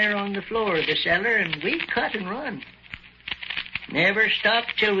down there on the floor of the cellar, and we cut and run. Never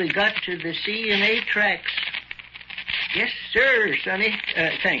stopped till we got to the C&A tracks. Yes, sir, sonny.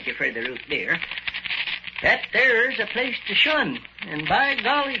 Thank you for the root beer. That there's a place to shun, and by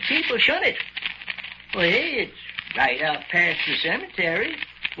golly, people shun it. Well, hey, it's right out past the cemetery,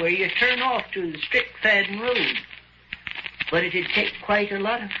 where you turn off to the Strickfaden Road. But it'd take quite a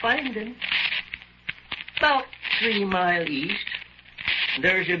lot of finding. About 3 miles east,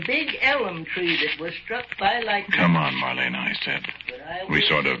 there's a big elm tree that was struck by lightning. Come on, Marlena, I said. We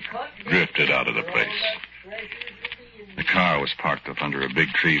sort of drifted out of the place. The car was parked up under a big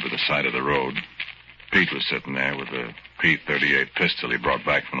tree by the side of the road. Pete was sitting there with a P-38 pistol he brought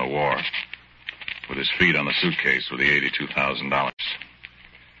back from the war, with his feet on the suitcase with the $82,000.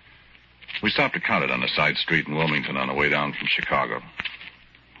 We stopped to count it on a side street in Wilmington on the way down from Chicago.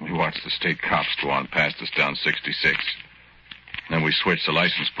 We watched the state cops go on past us down 66. Then we switched the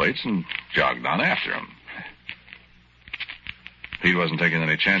license plates and jogged on after him. Pete wasn't taking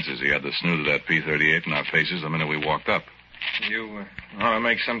any chances. He had the snoot of that P-38 in our faces the minute we walked up. You ought to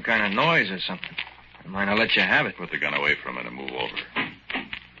make some kind of noise or something. I might not let you have it. Put the gun away for a minute and move over.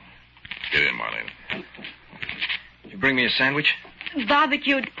 Get in, Marlene. You bring me a sandwich?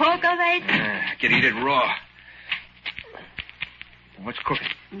 Barbecued pork, all right? I could eat it raw. What's cooking?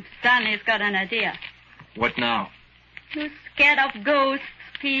 Stanley's got an idea. What now? You scared of ghosts,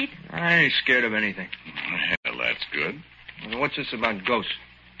 Pete? I ain't scared of anything. Well, that's good. What's this about ghosts?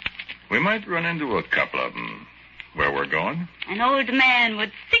 We might run into a couple of them. Where we're going? An old man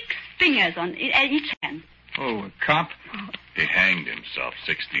with 6 fingers on each hand. Oh, a cop? He hanged himself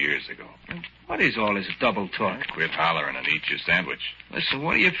 60 years ago. What is all this double talk? Quit hollering and eat your sandwich. Listen,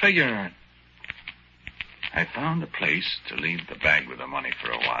 what are you figuring on? I found a place to leave the bag with the money for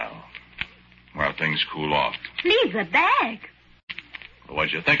a while things cool off. Leave the bag?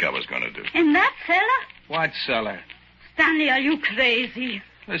 What'd you think I was going to do? In that cellar? What cellar? Stanley, are you crazy?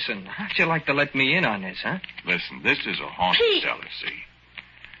 Listen, how'd you like to let me in on this, huh? Listen, this is a haunted cellar, see?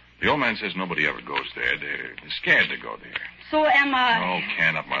 The old man says nobody ever goes there. They're scared to go there. So am I. Oh,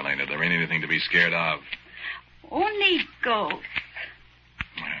 can up, Marlena. There ain't anything to be scared of. Only ghosts.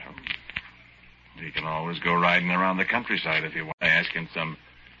 Well, we can always go riding around the countryside if you want, asking some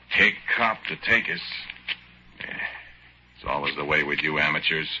hick cop to take us. It's always the way with you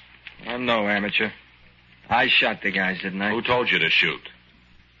amateurs. I'm no amateur. I shot the guys, didn't I? Who told you to shoot?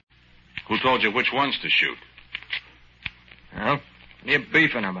 Who told you which ones to shoot? Well, what are you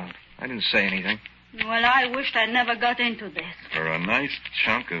beefing about? I didn't say anything. Well, I wished I'd never got into this. For a nice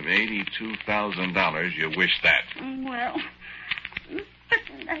chunk of $82,000, you wish that. Well,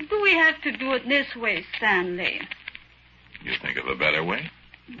 but do we have to do it this way, Stanley? You think of a better way?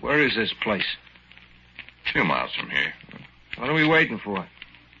 Where is this place? 2 miles from here. What are we waiting for?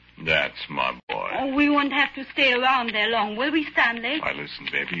 That's my boy. Oh, we won't have to stay around there long, will we, Stanley? Why, listen,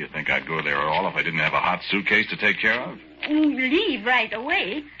 baby, you think I'd go there at all if I didn't have a hot suitcase to take care of? Leave right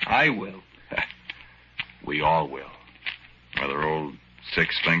away. I will. We all will. Whether old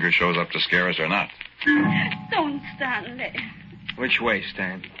Six Finger shows up to scare us or not. Don't, Stanley. Which way,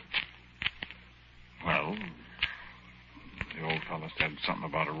 Stan? Well, the old fellow said something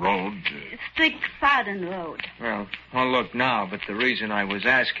about a road. Strickfaden Road. Well, don't look now, but the reason I was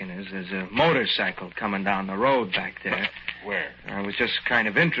asking is there's a motorcycle coming down the road back there. Where? I was just kind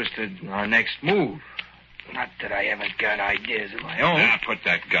of interested in our next move. Not that I haven't got ideas of my own. Now, put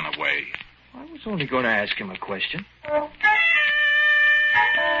that gun away. I was only going to ask him a question.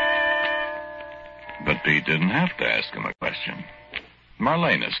 But Pete didn't have to ask him a question.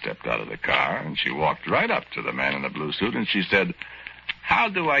 Marlena stepped out of the car, and she walked right up to the man in the blue suit, and she said, "How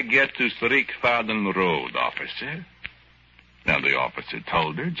do I get to Strickfaden Road, officer?" Now, the officer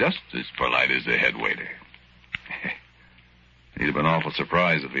told her, just as polite as the head waiter. He'd have been awful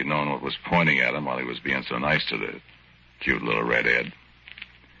surprised if he'd known what was pointing at him while he was being so nice to the cute little redhead.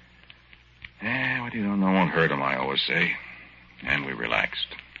 What you don't know won't hurt him, I always say. And we relaxed.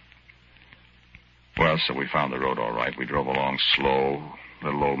 Well, so we found the road all right. We drove along slow,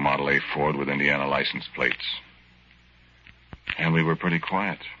 little old Model A Ford with Indiana license plates. And we were pretty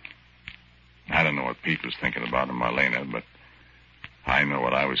quiet. I don't know what Pete was thinking about in Marlena, but I know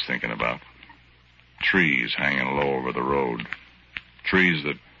what I was thinking about. Trees hanging low over the road. Trees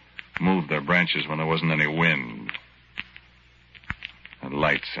that moved their branches when there wasn't any wind. And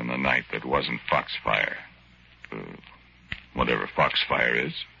lights in the night that wasn't foxfire. Whatever foxfire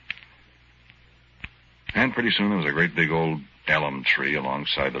is. And pretty soon there was a great big old elm tree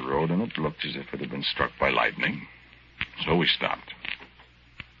alongside the road, and it looked as if it had been struck by lightning. So we stopped.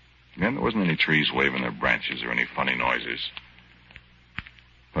 Then there wasn't any trees waving their branches or any funny noises.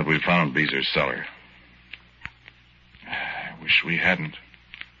 But we found Beezer's cellar. I wish we hadn't.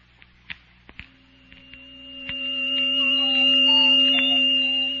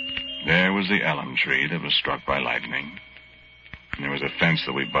 There was the elm tree that was struck by lightning. And there was a fence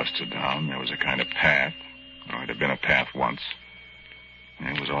that we busted down. There was a kind of path. Or it had been a path once.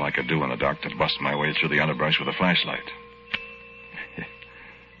 And it was all I could do in the dark to bust my way through the underbrush with a flashlight.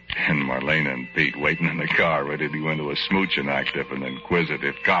 And Marlena and Pete waiting in the car ready to go into a smooching act if an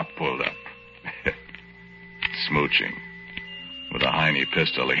inquisitive cop pulled up. Smooching. With a Heine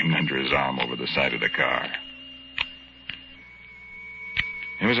pistol aimed under his arm over the side of the car.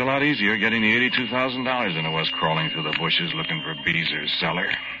 It was a lot easier getting the $82,000 than it was crawling through the bushes looking for Beezer's cellar.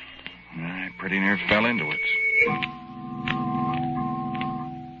 I pretty near fell into it.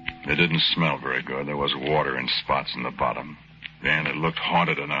 It didn't smell very good. There was water in spots in the bottom. And it looked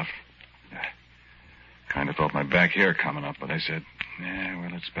haunted enough. Kind of felt my back hair coming up, but I said,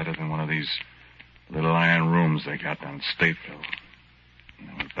 well, it's better than one of these little iron rooms they got down in Stateville. And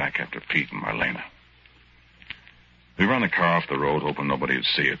I went back after Pete and Marlena. We ran the car off the road, hoping nobody would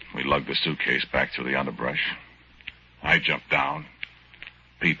see it. We lugged the suitcase back through the underbrush. I jumped down.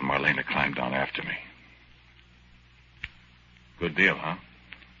 Pete and Marlena climbed down after me. Good deal, huh?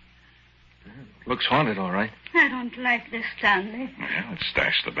 Looks haunted, all right. I don't like this, Stanley. Well, let's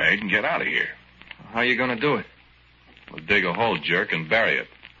stash the bag and get out of here. How are you going to do it? We'll dig a hole, jerk, and bury it.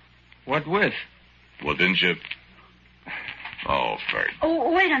 What with? Well, didn't you... Oh, Ferd.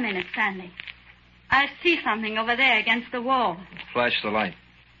 Oh, wait a minute, Stanley. I see something over there against the wall. Flash the light.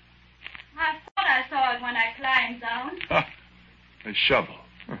 I thought I saw it when I climbed down. A shovel.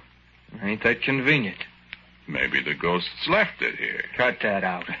 Ain't that convenient? Maybe the ghosts left it here. Cut that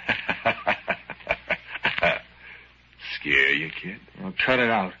out. Scare you, kid? Well, cut it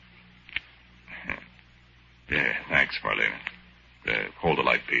out. Yeah, thanks, Marlena. Hold the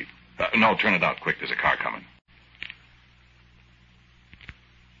light, Pete. No, turn it out quick. There's a car coming.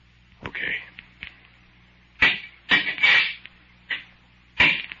 Okay.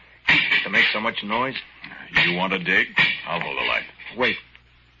 To make so much noise? You want to dig? I'll hold the light. Wait.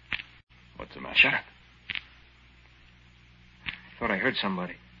 What's the matter? Shut up. I thought I heard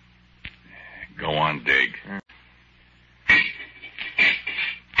somebody. Go on, dig.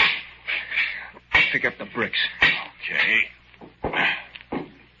 Pick up the bricks. Okay.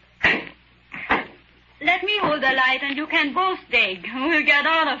 Let me hold the light and you can both dig. We'll get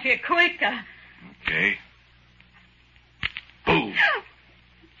out of here quicker. Okay. Boom.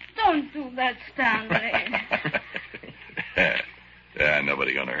 Don't do that, Stanley.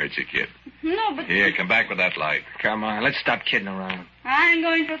 Nobody gonna hurt you, kid. No, but... Here, come back with that light. Come on, let's stop kidding around. I'm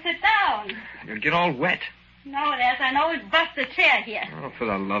going to sit down. You'll get all wet. No, there's an old busted chair here. Oh, for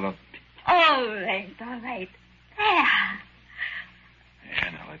the love of... All right, all right. There. Yeah,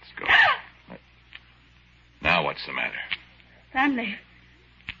 now let's go. Now what's the matter? Stanley,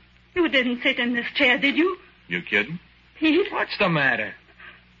 you didn't sit in this chair, did you? You kidding? Pete? What's the matter?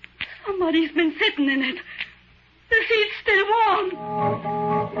 Somebody's been sitting in it. The seat's still warm.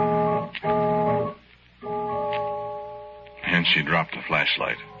 And she dropped the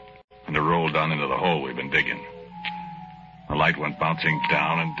flashlight, and it rolled down into the hole we've been digging. The light went bouncing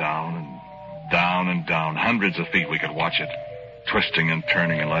down and down and down and down. Hundreds of feet we could watch it, twisting and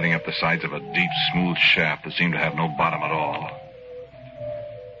turning and lighting up the sides of a deep, smooth shaft that seemed to have no bottom at all.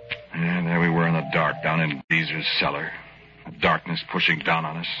 And there we were in the dark down in Beezer's cellar, the darkness pushing down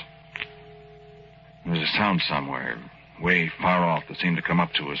on us. There was a sound somewhere, way far off, that seemed to come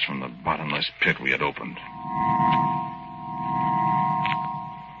up to us from the bottomless pit we had opened.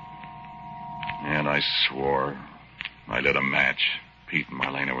 And I swore. I lit a match. Pete and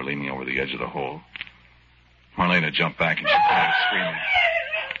Marlena were leaning over the edge of the hole. Marlena jumped back and she started screaming.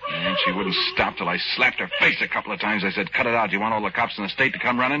 And she wouldn't stop till I slapped her face a couple of times. I said, "Cut it out. Do you want all the cops in the state to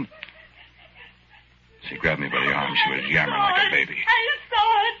come running?" She grabbed me by the arm. She was yammering like a baby. I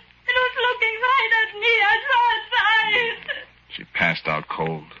saw it. It was looking right at me. I saw its eyes. She passed out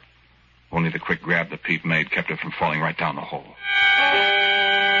cold. Only the quick grab that Pete made kept her from falling right down the hole.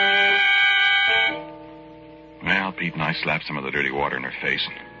 Well, Pete and I slapped some of the dirty water in her face.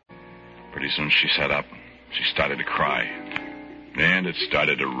 Pretty soon she sat up. She started to cry. And it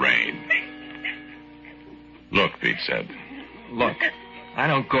started to rain. "Look," Pete said. Look, I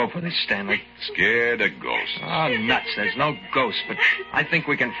don't go for this, Stanley. Scared of ghosts. Oh, nuts. There's no ghosts, but I think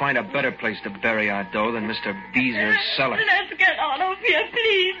we can find a better place to bury our dough than Mr. Beezer's cellar. Let's get out of here,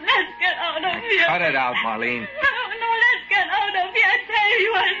 please. Let's get out of here. Cut it out, Marlene. No, let's get out of here. I tell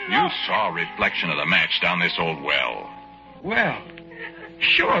you, I know. You saw a reflection of the match down this old well. Well,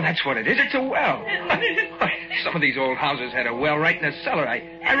 sure, that's what it is. It's a well. Some of these old houses had a well right in the cellar.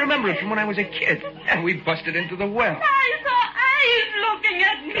 I remember it from when I was a kid. And we busted into the well. I saw eyes looking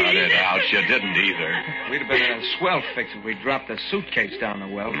at me. Cut it out. You didn't either. We'd have been in a swell fix if we dropped the suitcase down the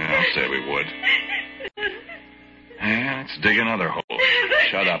well. Yeah, I'll say we would. Yeah, let's dig another hole.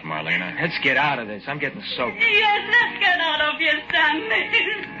 Shut up, Marlena. Let's get out of this. I'm getting soaked. Yes, let's get out of here, Stanley.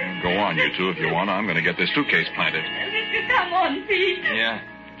 Go on, you two, if you want. I'm going to get this suitcase planted. Come on, Pete. Yeah.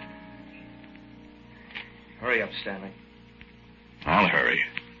 Hurry up, Stanley. I'll hurry.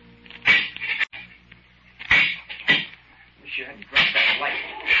 Wish you hadn't dropped that light.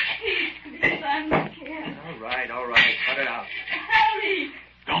 Please, I'm scared. All right. Cut it out. Hurry.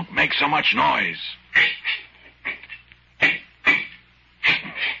 Don't make so much noise.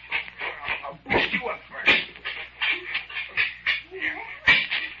 I'll boost you up first.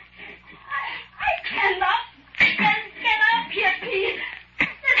 I cannot get up here, Pete. This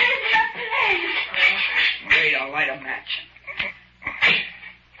isn't a place. Wait, I'll light a match.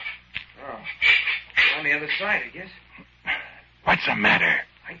 Oh, we're on the other side, I guess. What's the matter?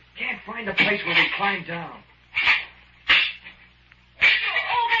 I can't find the place where we climbed down.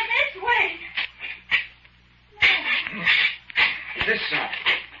 Over this way. No. This side.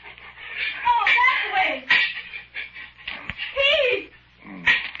 Oh, that way. Pete!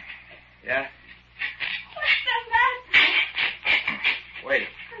 Yeah,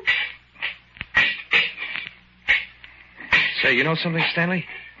 Say, you know something, Stanley?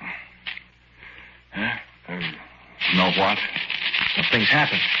 Huh? Know what? Something's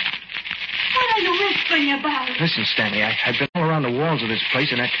happened. What are you whispering about? Listen, Stanley, I've been all around the walls of this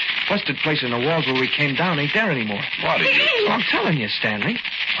place, and that busted place in the walls where we came down ain't there anymore. What did you... Well, I'm telling you, Stanley.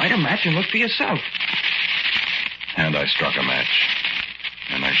 Light a match and look for yourself. And I struck a match.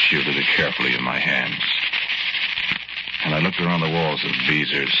 And I shielded it carefully in my hands. And I looked around the walls of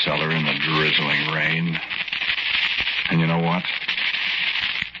Beezer's cellar in the drizzling rain. And you know what?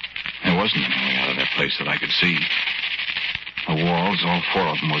 There wasn't any way out of that place that I could see. The walls, all four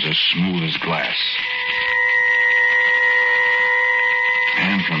of them, was as smooth as glass.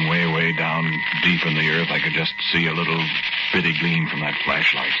 And from way, way down deep in the earth, I could just see a little bitty gleam from that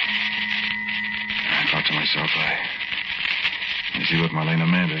flashlight. I thought to myself, I see what Marlena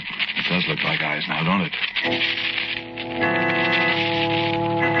meant. It does look like eyes now, don't it?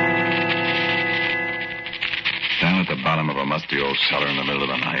 Down at the bottom of a musty old cellar in the middle of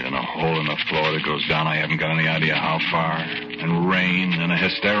the night, and a hole in the floor that goes down, I haven't got any idea how far. And rain, and a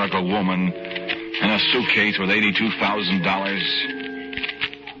hysterical woman, and a suitcase with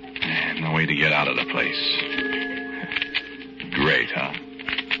 $82,000. And no way to get out of the place. Great, huh?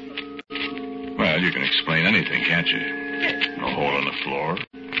 Well, you can explain anything, can't you? A hole in the floor.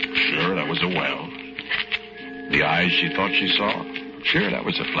 Sure, that was a well. The eyes she thought she saw. Sure, that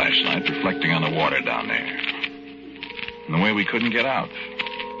was a flashlight reflecting on the water down there. And the way we couldn't get out.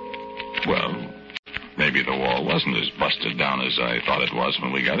 Well, maybe the wall wasn't as busted down as I thought it was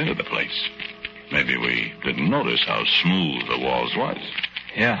when we got into the place. Maybe we didn't notice how smooth the walls was.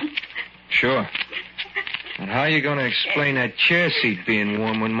 Yeah, sure. But how are you going to explain that chair seat being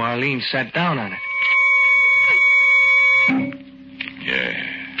warm when Marlene sat down on it? Yeah,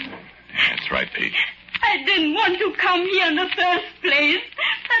 that's right, Pete. I didn't want to come here in the first place.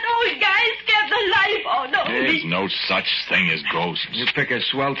 That old guy scared the life out of me. There's no such thing as ghosts. You pick a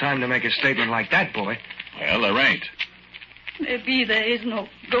swell time to make a statement like that, boy. Well, there ain't. Maybe there is no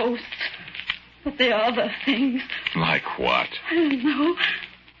ghosts. But there are other things. Like what? I don't know.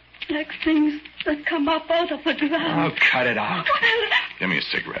 Like things that come up out of the ground. Oh, cut it out. Give me a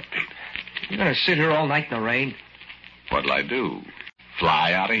cigarette, Pete. You going to sit here all night in the rain? What'll I do?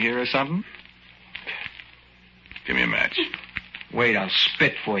 Fly out of here or something? Give me a match. Wait, I'll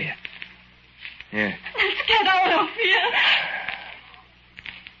spit for you. Here. Let's get out of here.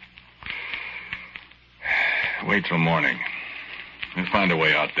 Wait till morning. We'll find a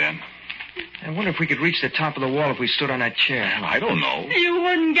way out then. I wonder if we could reach the top of the wall if we stood on that chair. I don't know. You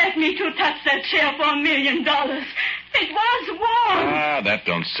wouldn't get me to touch that chair for $1 million. It was warm. Ah, that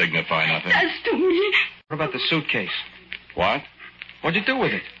don't signify nothing. It does to me. What about the suitcase? What? What'd you do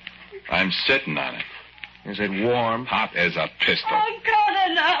with it? I'm sitting on it. Is it warm? Hot as a pistol. Oh, cut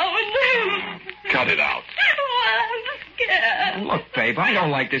it out. Cut it out. Oh, I'm scared. Look, babe, I don't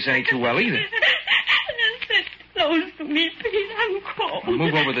like this any too well either. Just sit close to me, Pete. I'm cold. I'll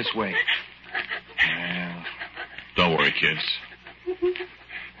move over this way. Well, don't worry, kids.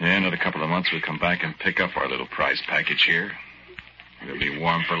 In another couple of months, we'll come back and pick up our little prize package here. We'll be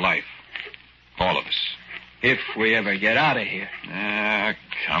warm for life. All of us. If we ever get out of here. Ah,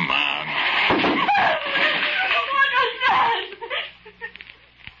 come on. What was that?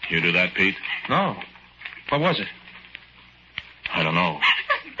 You do that, Pete? No. What was it? I don't know.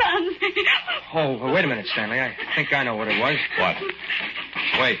 Stanley. Oh, wait a minute, Stanley. I think I know what it was. What?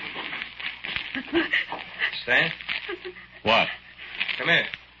 Wait. Stan? What? Come here.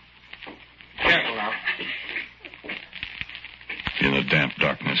 Careful now. In the damp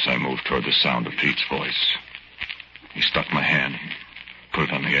darkness, I moved toward the sound of Pete's voice. He stuck my hand, put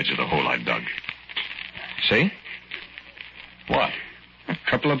it on the edge of the hole I dug. See? What? A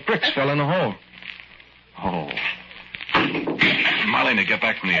couple of bricks fell in the hole. Oh. Marlena, get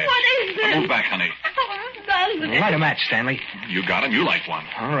back from the edge. What is this? Move back, honey. Oh, Stanley. Light a match, Stanley. You got him. You like one.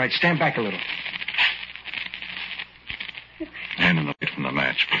 All right, stand back a little. And in the light from the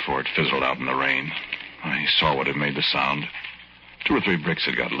match, before it fizzled out in the rain, I saw what had made the sound. 2 or 3 bricks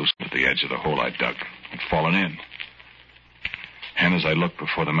had got loosened at the edge of the hole I dug. Had fallen in. And as I looked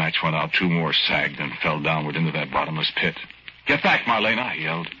before the match went out, 2 more sagged and fell downward into that bottomless pit. Get back, Marlena, I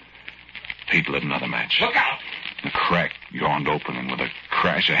yelled. Pete lit another match. Look out! The crack yawned open, and with a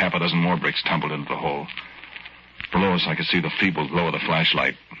crash, a half a dozen more bricks tumbled into the hole. Below us, I could see the feeble glow of the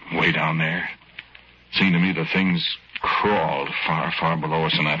flashlight way down there. It seemed to me the things crawled far, far below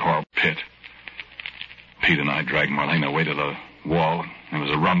us in that horrible pit. Pete and I dragged Marlena away to the wall. There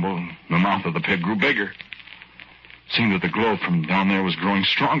was a rumble, and the mouth of the pit grew bigger. It seemed that the glow from down there was growing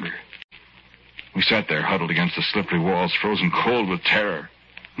stronger. We sat there, huddled against the slippery walls, frozen cold with terror.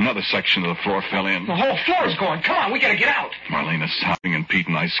 Another section of the floor fell in. The whole floor's going. Come on, we gotta get out. Marlena sobbing and Pete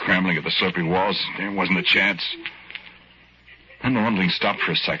and I scrambling at the slippery walls. There wasn't a chance. Then the rumbling stopped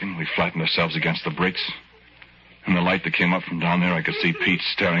for a second. We flattened ourselves against the bricks. In the light that came up from down there, I could see Pete's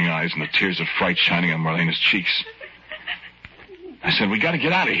staring eyes and the tears of fright shining on Marlena's cheeks. I said, we gotta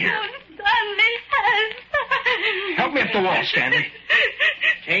get out of here. Help me up the wall, Stanley.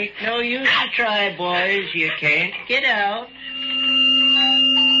 Ain't no use to try, boys. You can't get out.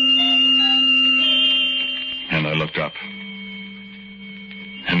 And I looked up.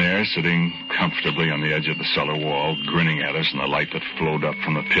 And there, sitting comfortably on the edge of the cellar wall, grinning at us in the light that flowed up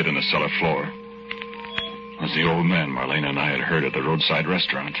from the pit in the cellar floor, was the old man Marlena and I had heard at the roadside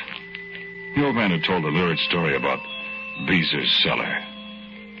restaurant. The old man had told the lurid story about Beezer's cellar.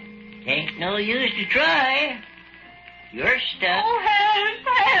 Ain't no use to try. You're stuck. Oh, help!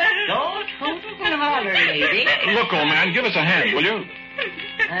 Don't hoot and holler, lady. Look, old man, give us a hand, will you?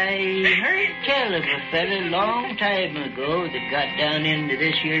 I heard tell of a fella long time ago that got down into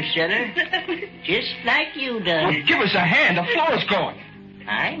this here cellar. Just like you done. Well, give us a hand. The floor's going.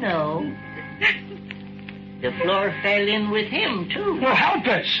 I know. The floor fell in with him, too. Well, help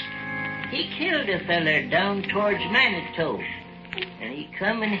us. He killed a feller down towards Manitou. And he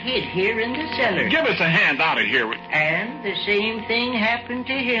come and hid here in the cellar. Give us a hand out of here. And the same thing happened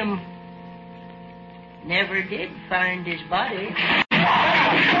to him. Never did find his body.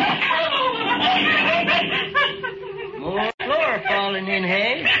 More floor falling in,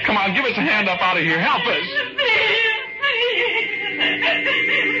 hey? Come on, give us a hand up out of here. Help us.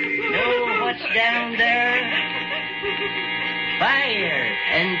 Know what's down there? Fire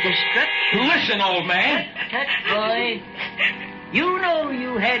and destruction. Listen, old man. Tut, boy. You know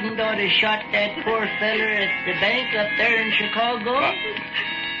you hadn't ought to shot that poor feller at the bank up there in Chicago.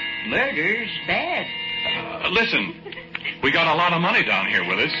 Murder's bad. Listen, we got a lot of money down here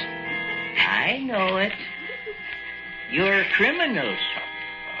with us. I know it. You're criminals.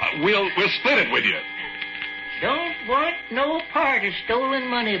 We'll split it with you. Don't want no part of stolen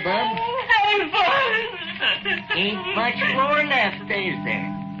money, bub. Ain't much more left, is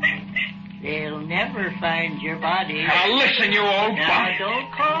there? They'll never find your body. Now listen, you old Now, bum.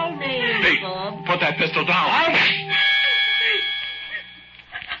 don't call names, Hey, bub. put that pistol down.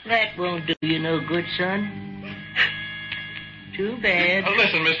 That won't do you no good, son. Too bad.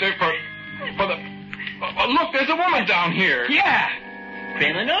 Listen, mister, for the... look, there's a woman down here. Yeah.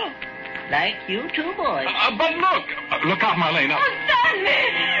 Criminal? Like you two boys. But look. Look out, Marlena. Oh, Stanley!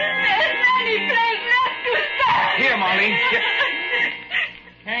 There's any place left to stand. Here, Marlene.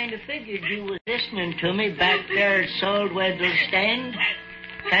 Kind of figured you was listening to me back there at Saltweddle's stand.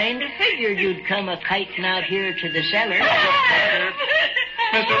 Kind of figured you'd come a-kiting out here to the cellar.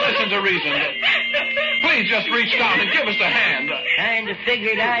 Mister, listen to reason. Please just reach down and give us a hand. Kind of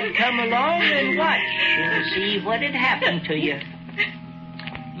figured I'd come along and watch and see what'd happen to you.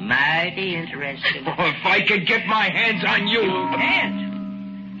 Mighty interesting. Oh, if I could get my hands on you. You can't.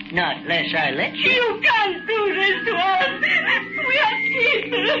 Not unless I let you. You can't do this to us. We are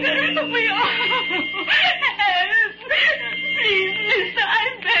people. We are. Help. Please, mister, I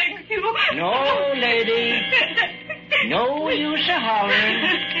beg you. No, lady. No use of hollering.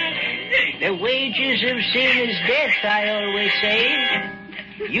 The wages of sin is death, I always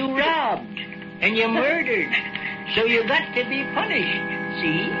say. You robbed and you murdered, so you got to be punished.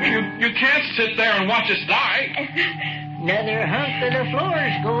 See? You can't sit there and watch us die. Another hunk of the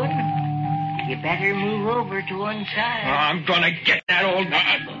floor's going. You better move over to one side. I'm gonna get that old...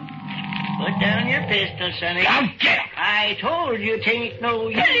 Put down your pistol, sonny. Now get him. I told you 'tain't no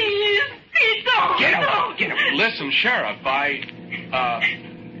use. Please, don't. Get him. Get him. Listen, Sheriff, I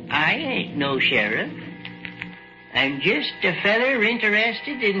ain't no sheriff. I'm just a feller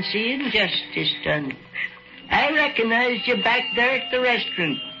interested in seeing justice done. I recognized you back there at the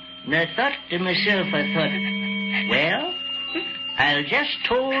restaurant, and I thought to myself, well, I'll just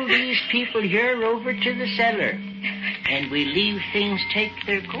toll these people here over to the cellar, and we leave things take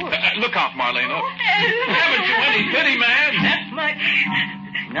their course. look out, Marlena. Haven't you any pity, man? Not much.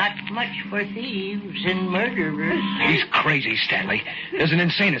 Not much for thieves and murderers. He's crazy, Stanley. There's an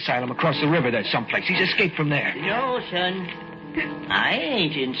insane asylum across the river there someplace. He's escaped from there. No, son. I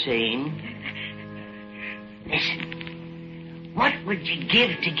ain't insane. Listen. What would you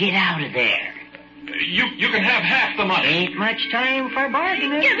give to get out of there? You can have half the money. Ain't much time for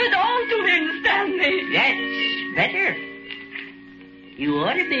bargaining. Give it all to him, Stanley. That's better. You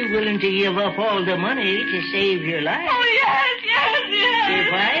ought to be willing to give up all the money to save your life. Oh, yes.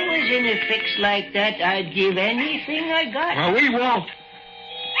 If I was in a fix like that, I'd give anything I got. Well, we won't.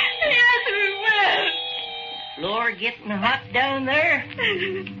 Yes, we will. Floor getting hot down there?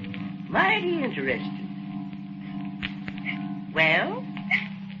 Mighty interesting. Well?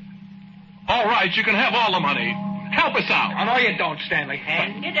 All right, you can have all the money. Help us out. Oh, no, you don't, Stanley.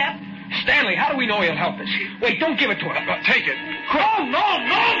 Hand it up. Stanley, how do we know he'll help us? Wait, don't give it to him. Take it. No, no,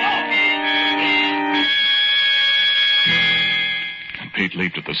 no, no! And Pete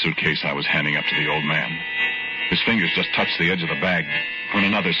leaped at the suitcase I was handing up to the old man. His fingers just touched the edge of the bag when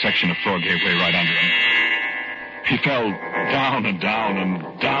another section of floor gave way right under him. He fell down and down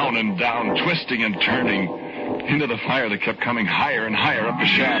and down and down, twisting and turning into the fire that kept coming higher and higher up the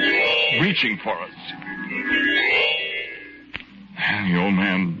shaft, reaching for us. And the old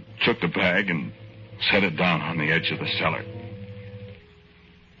man took the bag and set it down on the edge of the cellar.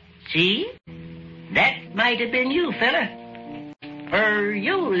 See? That might have been you, fella. Or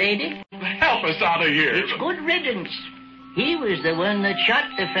you, lady. Help us out of here. It's good riddance. He was the one that shot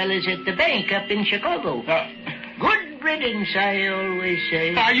the fellas at the bank up in Chicago. Good riddance, I always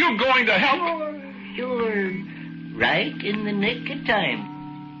say. Are you going to help? Sure. Right in the nick of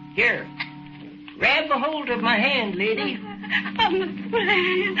time. Here. Grab a hold of my hand, lady. I'm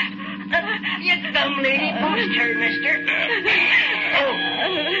afraid. You dumb lady. Post her, mister. Oh.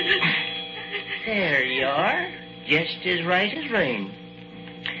 There you are. Just as right as rain.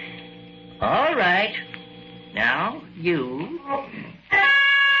 All right. Now, you.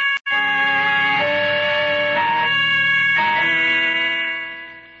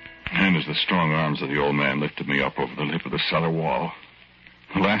 And as the strong arms of the old man lifted me up over the lip of the cellar wall,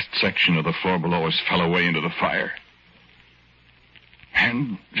 the last section of the floor below us fell away into the fire.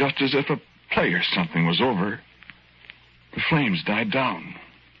 And just as if a play or something was over, the flames died down.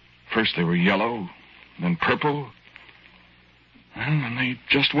 First they were yellow, then purple, and then they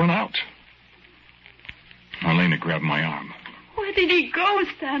just went out. Marlena grabbed my arm. Where did he go,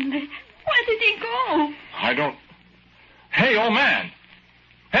 Stanley? Where did he go? I don't... Hey, old man!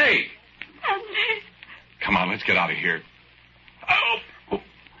 Hey! Stanley. Come on, let's get out of here. Oh!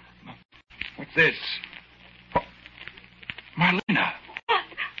 What's this? Oh. Marlena. What?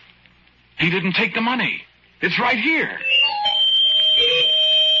 He didn't take the money. It's right here.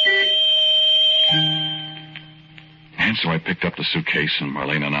 And so I picked up the suitcase, and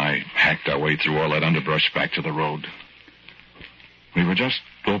Marlena and I hacked our way through all that underbrush back to the road. We were just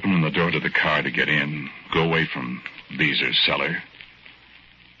opening the door to the car to get in, go away from Beezer's cellar,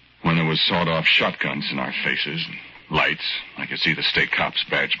 when there was sawed-off shotguns in our faces and lights. I could see the state cop's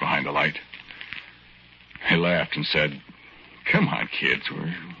badge behind the light. He laughed and said, "Come on, kids,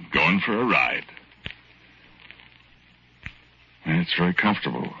 we're going for a ride." And it's very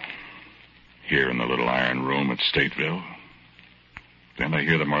comfortable here in the little iron room at Stateville. And I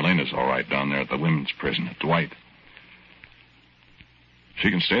hear that Marlena's all right down there at the women's prison at Dwight. She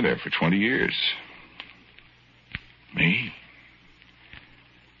can stay there for 20 years. Me?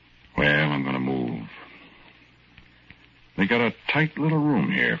 Well, I'm going to move. They got a tight little room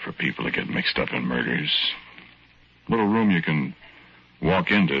here for people that get mixed up in murders. Little room you can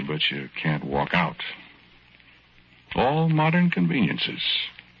walk into, but you can't walk out. All modern conveniences.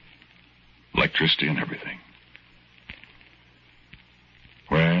 Electricity and everything.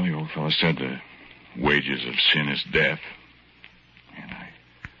 Well, the old fellow said the wages of sin is death. And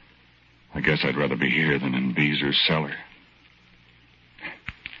I guess I'd rather be here than in Beezer's cellar.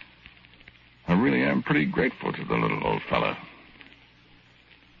 I really am pretty grateful to the little old fella.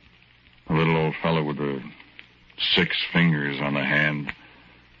 The little old fella with the 6 fingers on the hand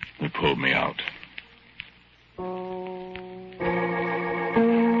that pulled me out.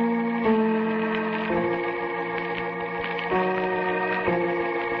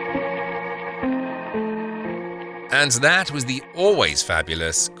 And that was the always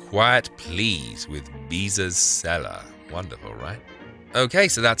fabulous Quiet Please with Beezer's Cellar. Wonderful, right? Okay,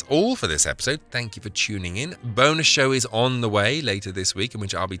 so that's all for this episode. Thank you for tuning in. Bonus show is on the way later this week, in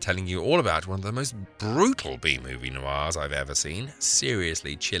which I'll be telling you all about one of the most brutal B-movie noirs I've ever seen.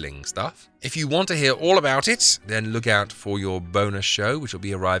 Seriously chilling stuff. If you want to hear all about it, then look out for your bonus show, which will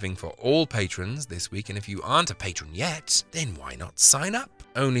be arriving for all patrons this week. And if you aren't a patron yet, then why not sign up?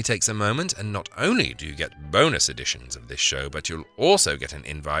 Only takes a moment, and not only do you get bonus editions of this show, but you'll also get an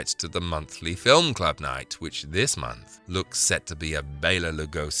invite to the monthly film club night, which this month looks set to be a Bela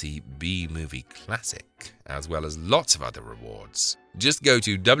Lugosi B-movie classic, as well as lots of other rewards. Just go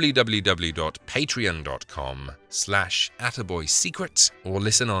to www.patreon.com/AttaboySecret or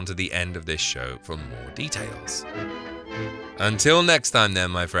listen on to the end of this show for more details. Until next time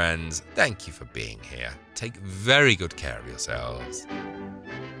then, my friends, thank you for being here. Take very good care of yourselves.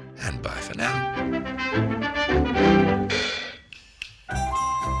 And bye for now.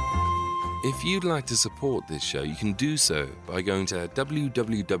 If you'd like to support this show, you can do so by going to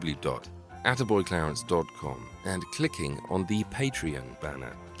www.attaboyclarence.com and clicking on the Patreon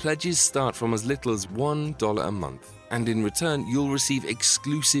banner. Pledges start from as little as $1 a month, and in return you'll receive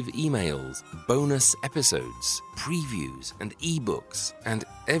exclusive emails, bonus episodes, previews, and ebooks, and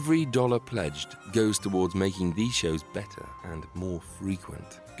every dollar pledged goes towards making these shows better and more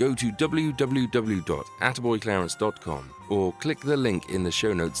frequent. Go to www.attaboyclarence.com or click the link in the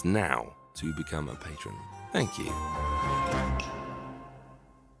show notes now to become a patron. Thank you.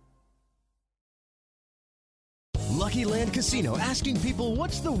 Lucky Land Casino, asking people,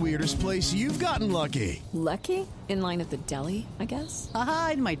 what's the weirdest place you've gotten lucky? Lucky? In line at the deli, I guess?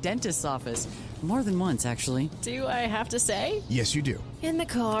 Aha, in my dentist's office. More than once, actually. Do I have to say? Yes, you do. In the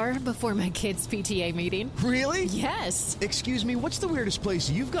car before my kids' PTA meeting. Really? Yes. Excuse me, what's the weirdest place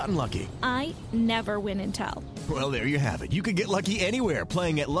you've gotten lucky? I never win and tell. Well, there you have it. You can get lucky anywhere,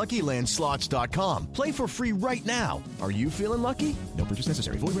 playing at LuckyLandSlots.com. Play for free right now. Are you feeling lucky? No purchase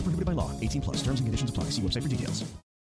necessary. Void where prohibited by law. 18+. Terms and conditions apply. See website for details.